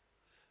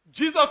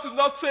 Jesus did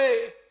not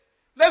say,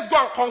 let's go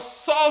and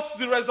consult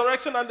the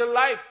resurrection and the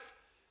life.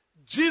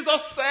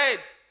 Jesus said,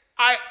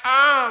 I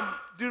am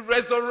the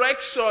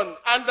resurrection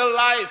and the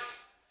life.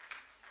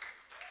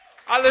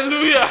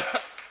 Hallelujah.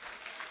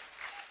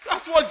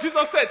 That's what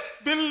Jesus said.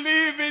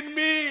 Believe in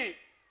me.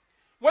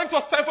 When it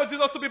was time for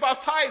Jesus to be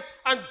baptized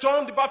and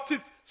John the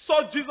Baptist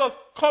saw Jesus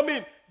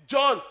coming,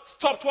 John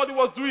stopped what he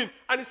was doing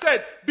and he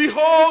said,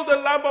 behold the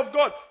Lamb of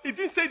God. He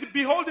didn't say,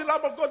 behold the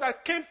Lamb of God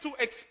that came to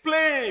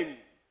explain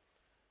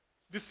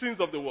the sins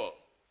of the world.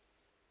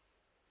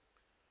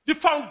 The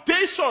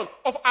foundation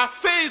of our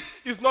faith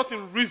is not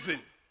in reason.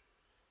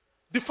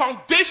 The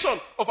foundation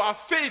of our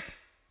faith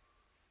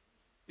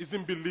is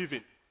in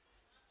believing.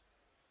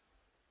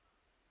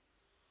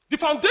 The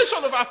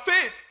foundation of our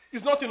faith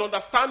is not in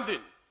understanding.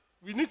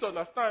 We need to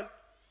understand,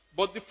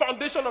 but the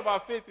foundation of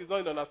our faith is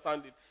not in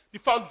understanding. The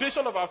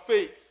foundation of our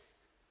faith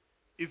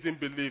is in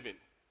believing.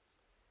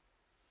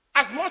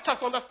 As much as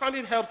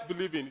understanding helps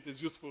believing, it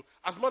is useful.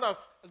 As much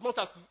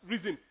as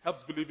reason helps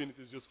believing,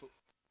 it is useful.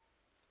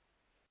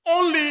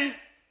 Only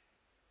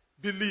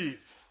believe.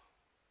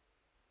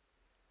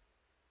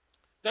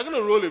 They're going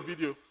to roll a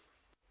video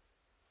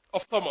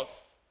of Thomas.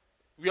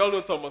 We all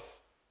know Thomas.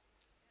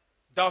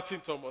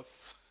 Doubting Thomas.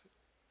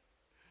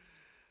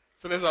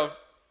 So let's have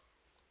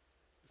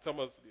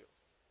Thomas' video.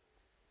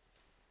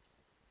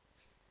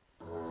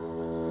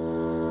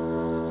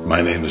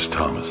 My name is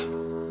Thomas,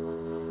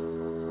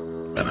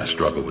 and I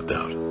struggle with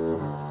doubt.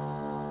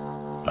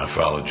 I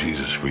followed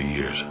Jesus for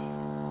years.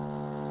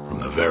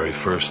 From the very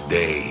first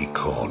day he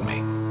called me,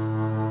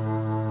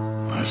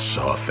 I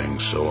saw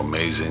things so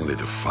amazing they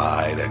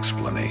defied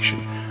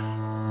explanation.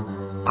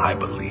 I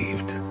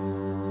believed.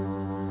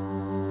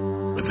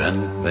 But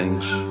then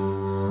things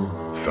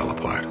fell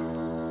apart.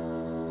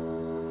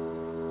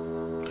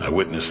 I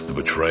witnessed the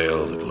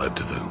betrayal that led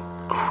to the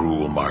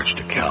cruel march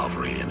to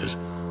Calvary and his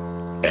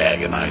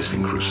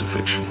agonizing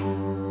crucifixion.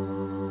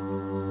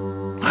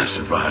 I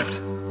survived,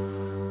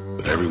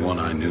 but everyone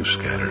I knew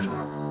scattered.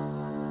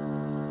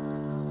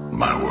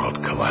 My world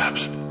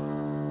collapsed.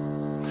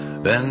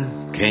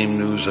 Then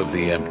came news of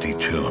the empty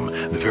tomb,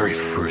 the very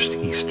first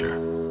Easter.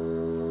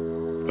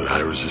 But I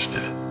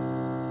resisted.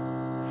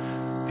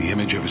 The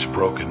image of his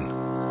broken,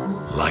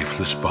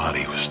 lifeless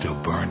body was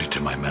still burned into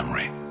my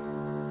memory.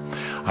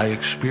 I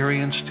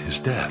experienced his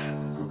death,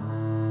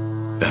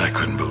 and I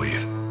couldn't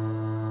believe.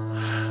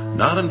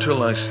 Not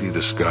until I see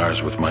the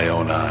scars with my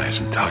own eyes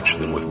and touch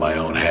them with my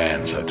own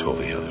hands, I told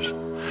the others.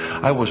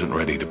 I wasn't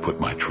ready to put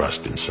my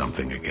trust in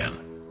something again.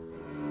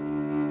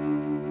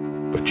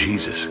 But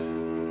Jesus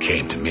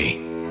came to me.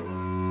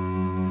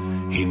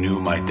 He knew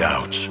my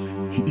doubts.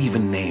 He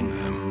even named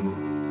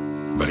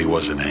them. But he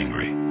wasn't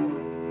angry.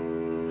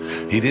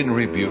 He didn't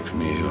rebuke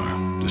me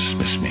or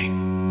dismiss me.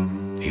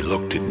 He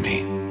looked at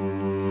me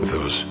with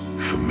those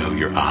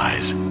familiar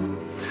eyes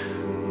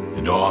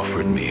and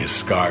offered me his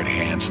scarred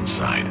hands and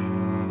side.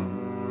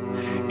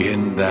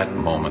 In that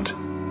moment,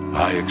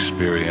 I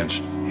experienced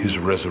his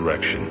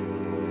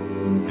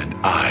resurrection, and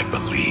I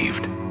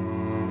believed.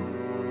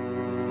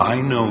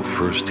 I know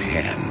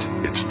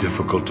firsthand it's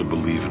difficult to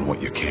believe in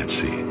what you can't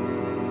see.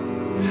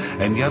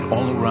 And yet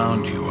all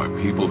around you are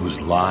people whose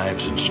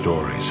lives and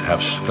stories have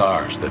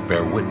scars that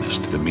bear witness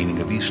to the meaning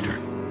of Easter.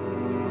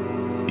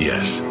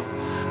 Yes,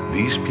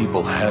 these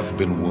people have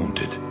been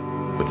wounded,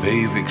 but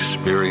they've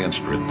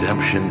experienced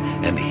redemption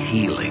and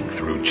healing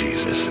through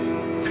Jesus.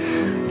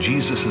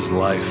 Jesus'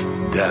 life,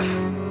 death,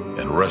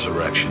 and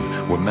resurrection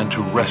were meant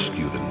to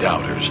rescue the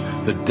doubters,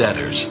 the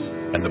debtors,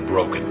 and the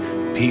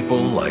broken,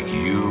 people like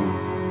you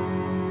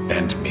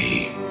and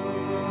me.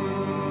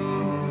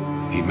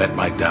 He met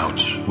my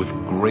doubts with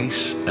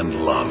grace and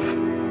love,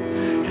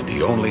 and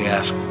he only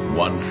asked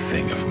one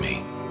thing of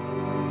me: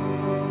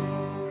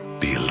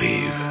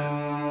 believe.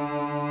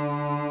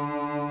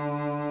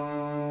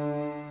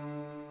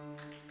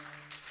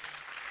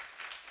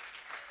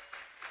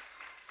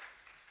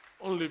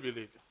 Only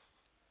believe.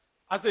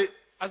 As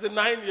a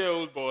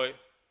 9-year-old boy,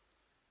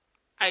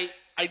 I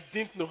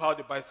didn't know how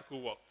the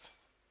bicycle worked.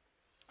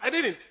 I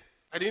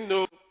didn't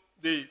know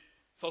the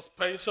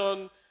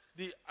suspension,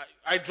 the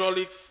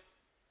hydraulics,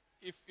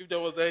 if there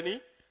was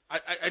any.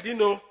 I didn't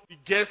know the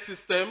gear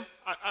system,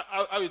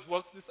 how it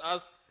works. This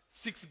has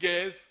 6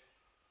 gears.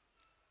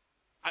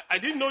 I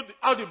didn't know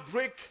how the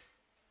brake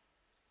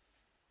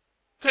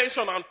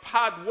tension and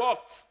pad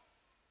worked.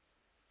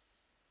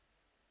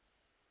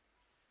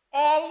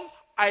 All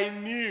I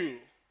knew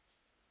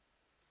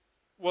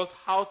was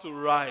how to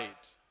ride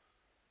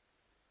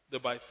the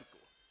bicycle.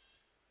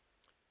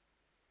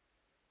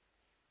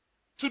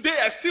 Today,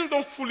 I still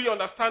don't fully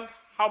understand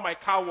how my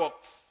car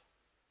works.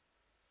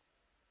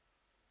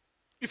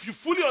 If you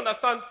fully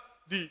understand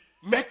the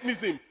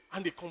mechanism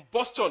and the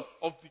combustion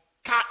of the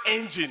car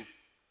engine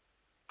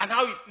and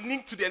how it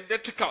linked to the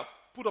electrical,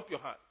 put up your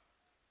hand.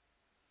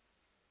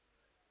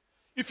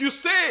 If you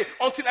say,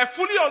 until I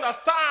fully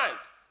understand,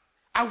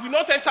 I will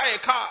not enter a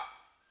car.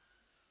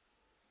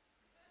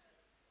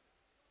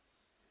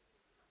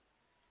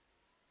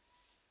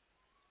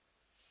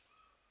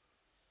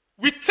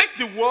 We take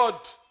the word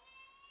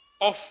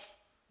of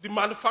the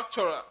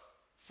manufacturer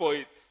for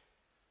it.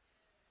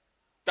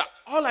 That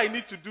all I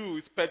need to do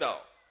is pedal.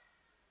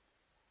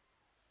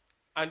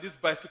 And this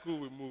bicycle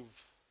will move.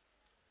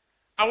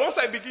 And once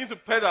I begin to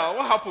pedal,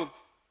 what happens?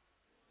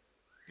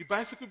 The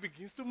bicycle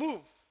begins to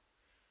move.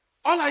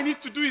 All I need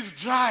to do is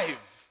drive.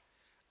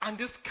 And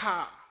this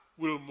car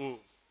will move.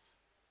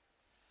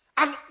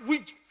 And we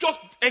just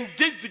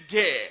engage the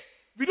gear.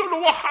 We don't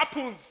know what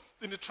happens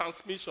in the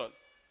transmission.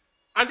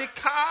 And the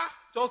car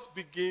just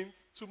begins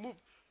to move.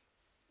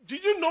 Do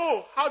you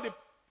know how the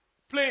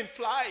plane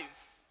flies?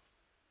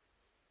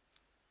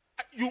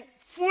 You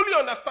fully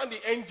understand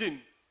the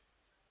engine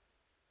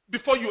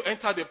before you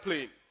enter the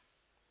plane.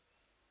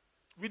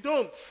 We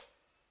don't.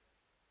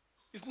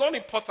 It's not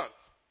important.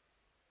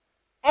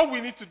 All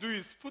we need to do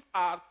is put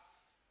our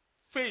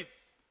faith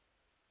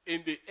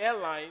in the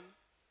airline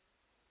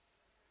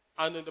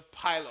and in the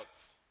pilot.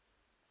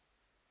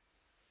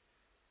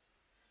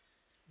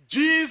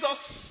 Jesus,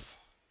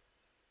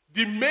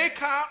 the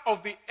maker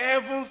of the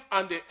heavens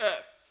and the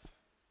earth,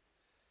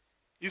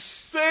 is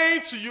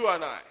saying to you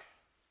and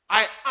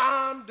I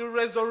am the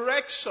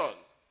resurrection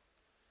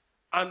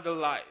and the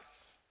life.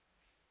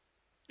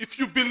 If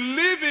you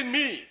believe in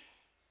me,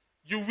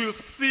 you will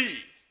see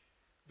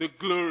the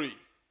glory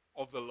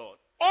of the Lord.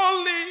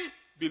 Only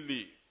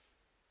believe.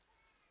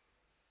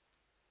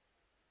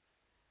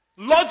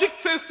 Logic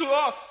says to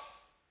us,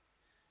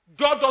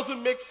 God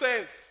doesn't make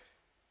sense.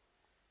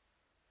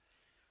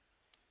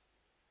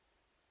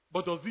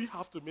 But does he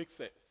have to make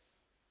sense?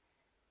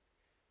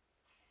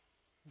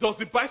 Does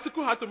the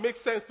bicycle have to make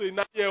sense to a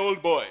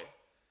 9-year-old boy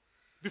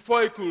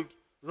before he could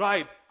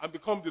ride and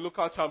become the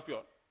local champion?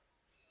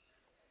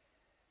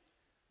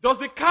 Does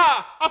the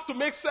car have to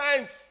make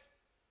sense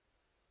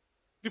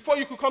before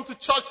you could come to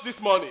church this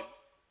morning?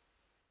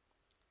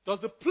 Does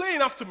the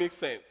plane have to make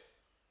sense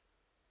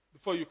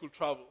before you could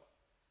travel?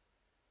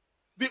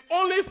 The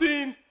only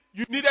thing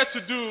you needed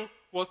to do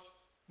was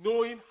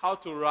knowing how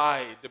to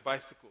ride the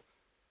bicycle.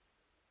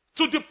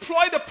 To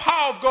deploy the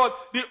power of God,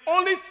 the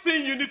only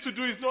thing you need to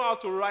do is know how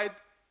to ride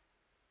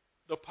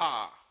the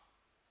power.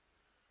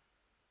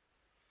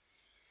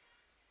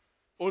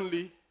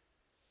 Only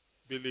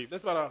believe.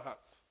 Let's bow our hearts.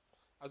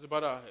 As we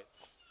bow our heads.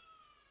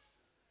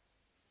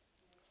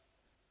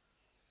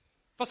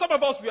 For some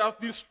of us, we have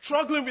been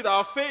struggling with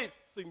our faith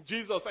in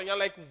Jesus, and you're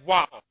like,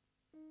 wow.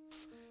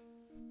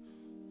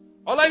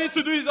 All I need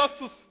to do is just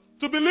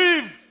to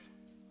believe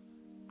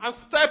and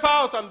step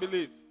out and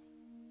believe.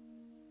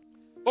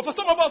 But for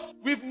some of us,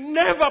 we've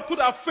never put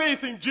our faith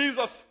in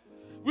Jesus.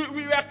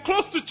 We are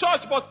close to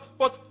church,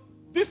 but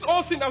this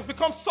whole thing has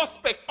become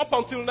suspect up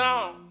until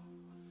now.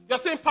 You're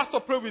saying, Pastor,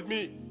 pray with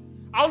me.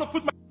 I want to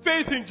put my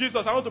faith in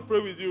Jesus. I want to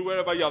pray with you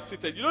wherever you are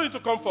seated. You don't need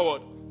to come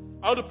forward.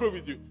 I want to pray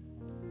with you.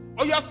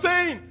 Or you're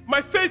saying,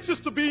 my faith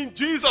used to be in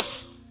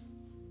Jesus.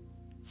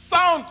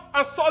 Sound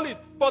and solid,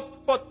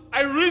 but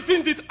I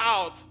reasoned it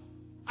out.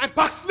 I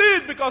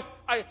backslid because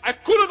I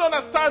couldn't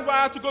understand why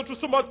I had to go through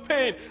so much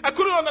pain. I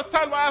couldn't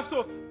understand why I have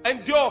to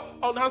endure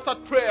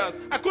unanswered prayers.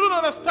 I couldn't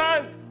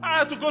understand I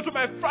had to go through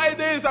my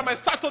Fridays and my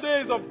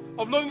Saturdays of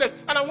loneliness.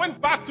 And I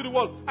went back to the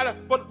world.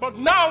 But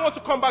now I want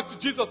to come back to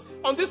Jesus.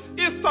 On this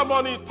Easter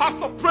morning,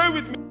 Pastor, pray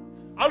with me.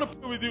 I want to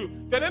pray with you.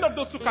 The end of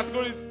those two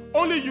categories,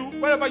 only you,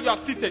 wherever you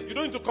are seated. You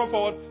don't need to come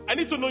forward. I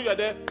need to know you're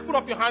there. Put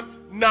up your hand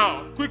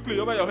now, quickly,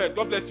 over your head.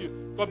 God bless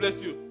you. God bless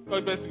you.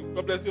 God bless you.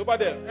 God bless you. Over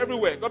there,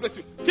 everywhere. God bless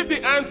you. Keep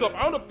the hands up.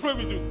 I want to pray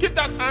with you. Keep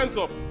that hands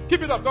up.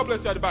 Keep it up. God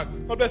bless you at the back.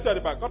 God bless you at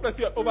the back. God bless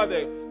you over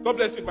there. God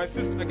bless you, my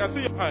sister. I can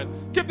see your hand.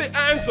 Keep the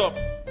hands up.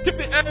 Keep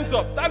the hands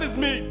up. That is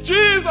me.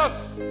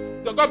 Jesus.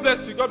 God bless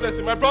you. God bless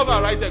you. My brother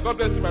right there.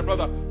 God bless you, my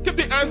brother. Keep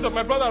the hands up.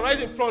 My brother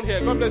right in front here.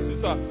 God bless you,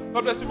 sir.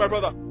 God bless you, my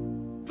brother.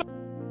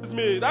 That is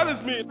me. That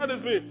is me. That is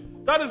me.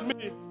 That is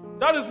me.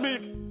 That is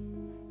me.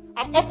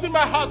 I'm opening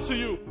my heart to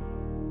you.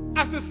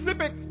 As the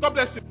sleeping, God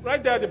bless you.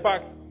 Right there at the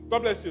back.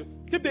 God bless you.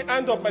 Keep the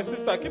hand up, my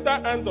sister. Keep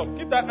that hand up.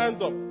 Keep that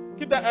hands up.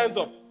 Keep that hands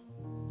up.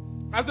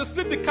 As they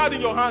slip the card in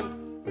your hand,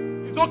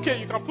 it's okay.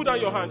 You can put down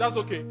your hand. That's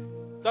okay.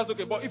 That's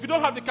okay. But if you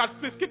don't have the card,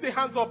 please keep the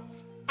hands up.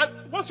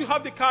 And once you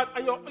have the card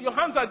and your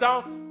hands are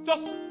down,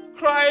 just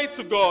cry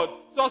to God.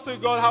 Just say,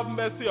 God, have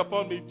mercy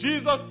upon me.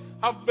 Jesus,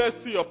 have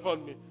mercy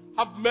upon me.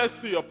 Have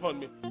mercy upon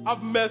me. Have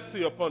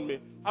mercy upon me.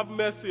 Have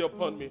mercy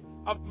upon me.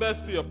 Have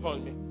mercy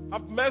upon me.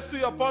 Have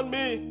mercy upon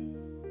me.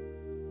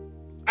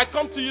 I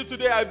come to you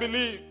today, I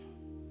believe.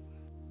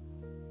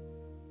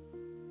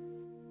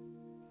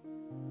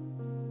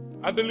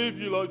 I believe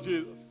you, Lord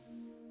Jesus.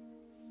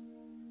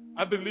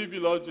 I believe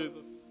you, Lord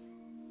Jesus.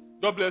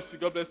 God bless you.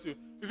 God bless you.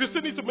 If you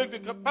still need to make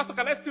the... Pastor,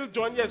 can I still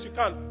join? Yes, you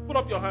can. Put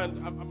up your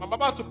hand. I'm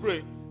about to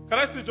pray. Can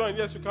I still join?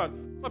 Yes, you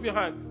can. Put up your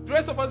hand. The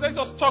rest of us, let's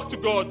just talk to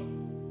God.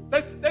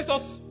 Let's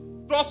just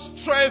draw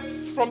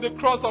strength from the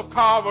cross of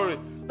Calvary.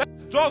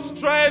 Let's draw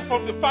strength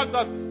from the fact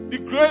that the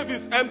grave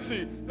is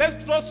empty.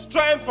 Let's draw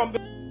strength from the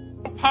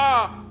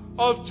power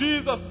of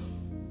Jesus.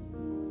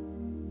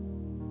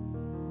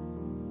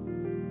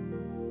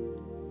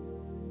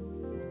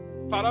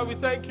 Father, we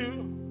thank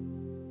you.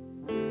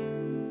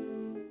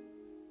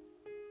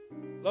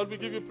 Lord, we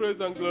give you praise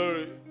and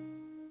glory.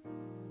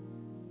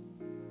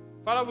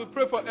 Father, we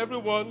pray for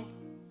everyone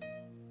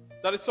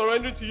that is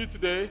surrendering to you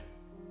today.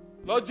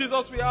 Lord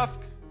Jesus, we ask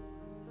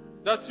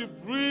that you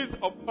breathe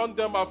upon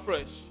them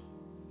afresh.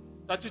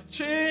 That you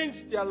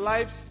change their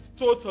lives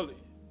totally.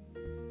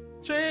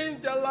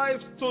 Change their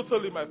lives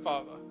totally, my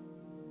Father.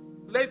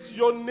 Let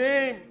your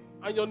name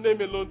and your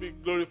name alone be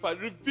glorified.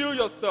 Reveal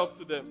yourself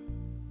to them.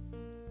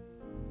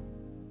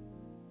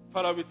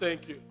 Father, we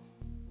thank you.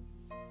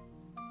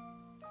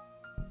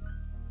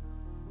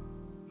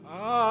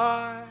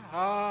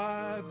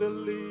 I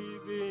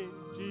believe in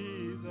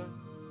Jesus.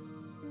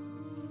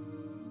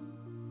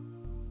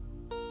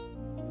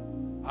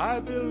 I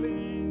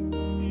believe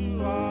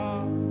you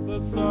are the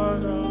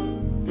Son of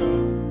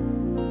God.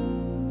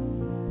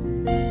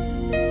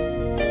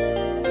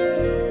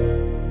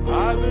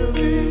 I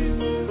believe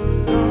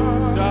you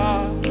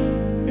died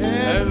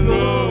and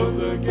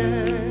rose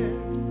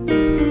again.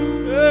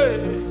 Hey,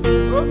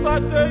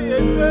 Rosate,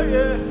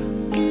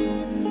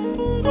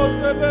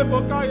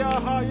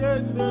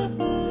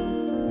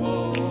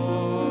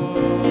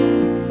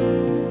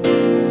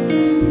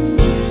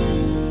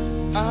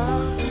 I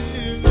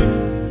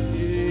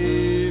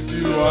believe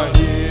you are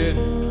here,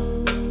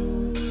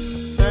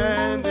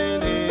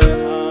 standing in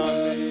our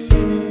midst.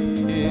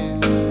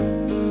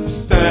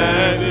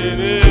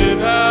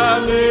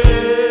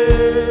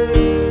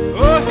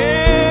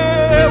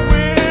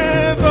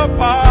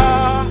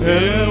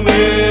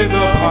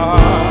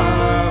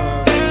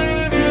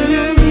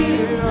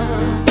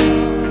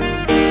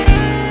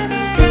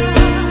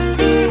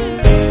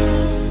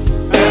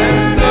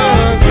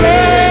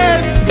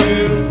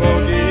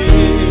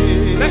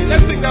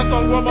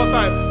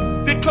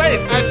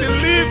 I feel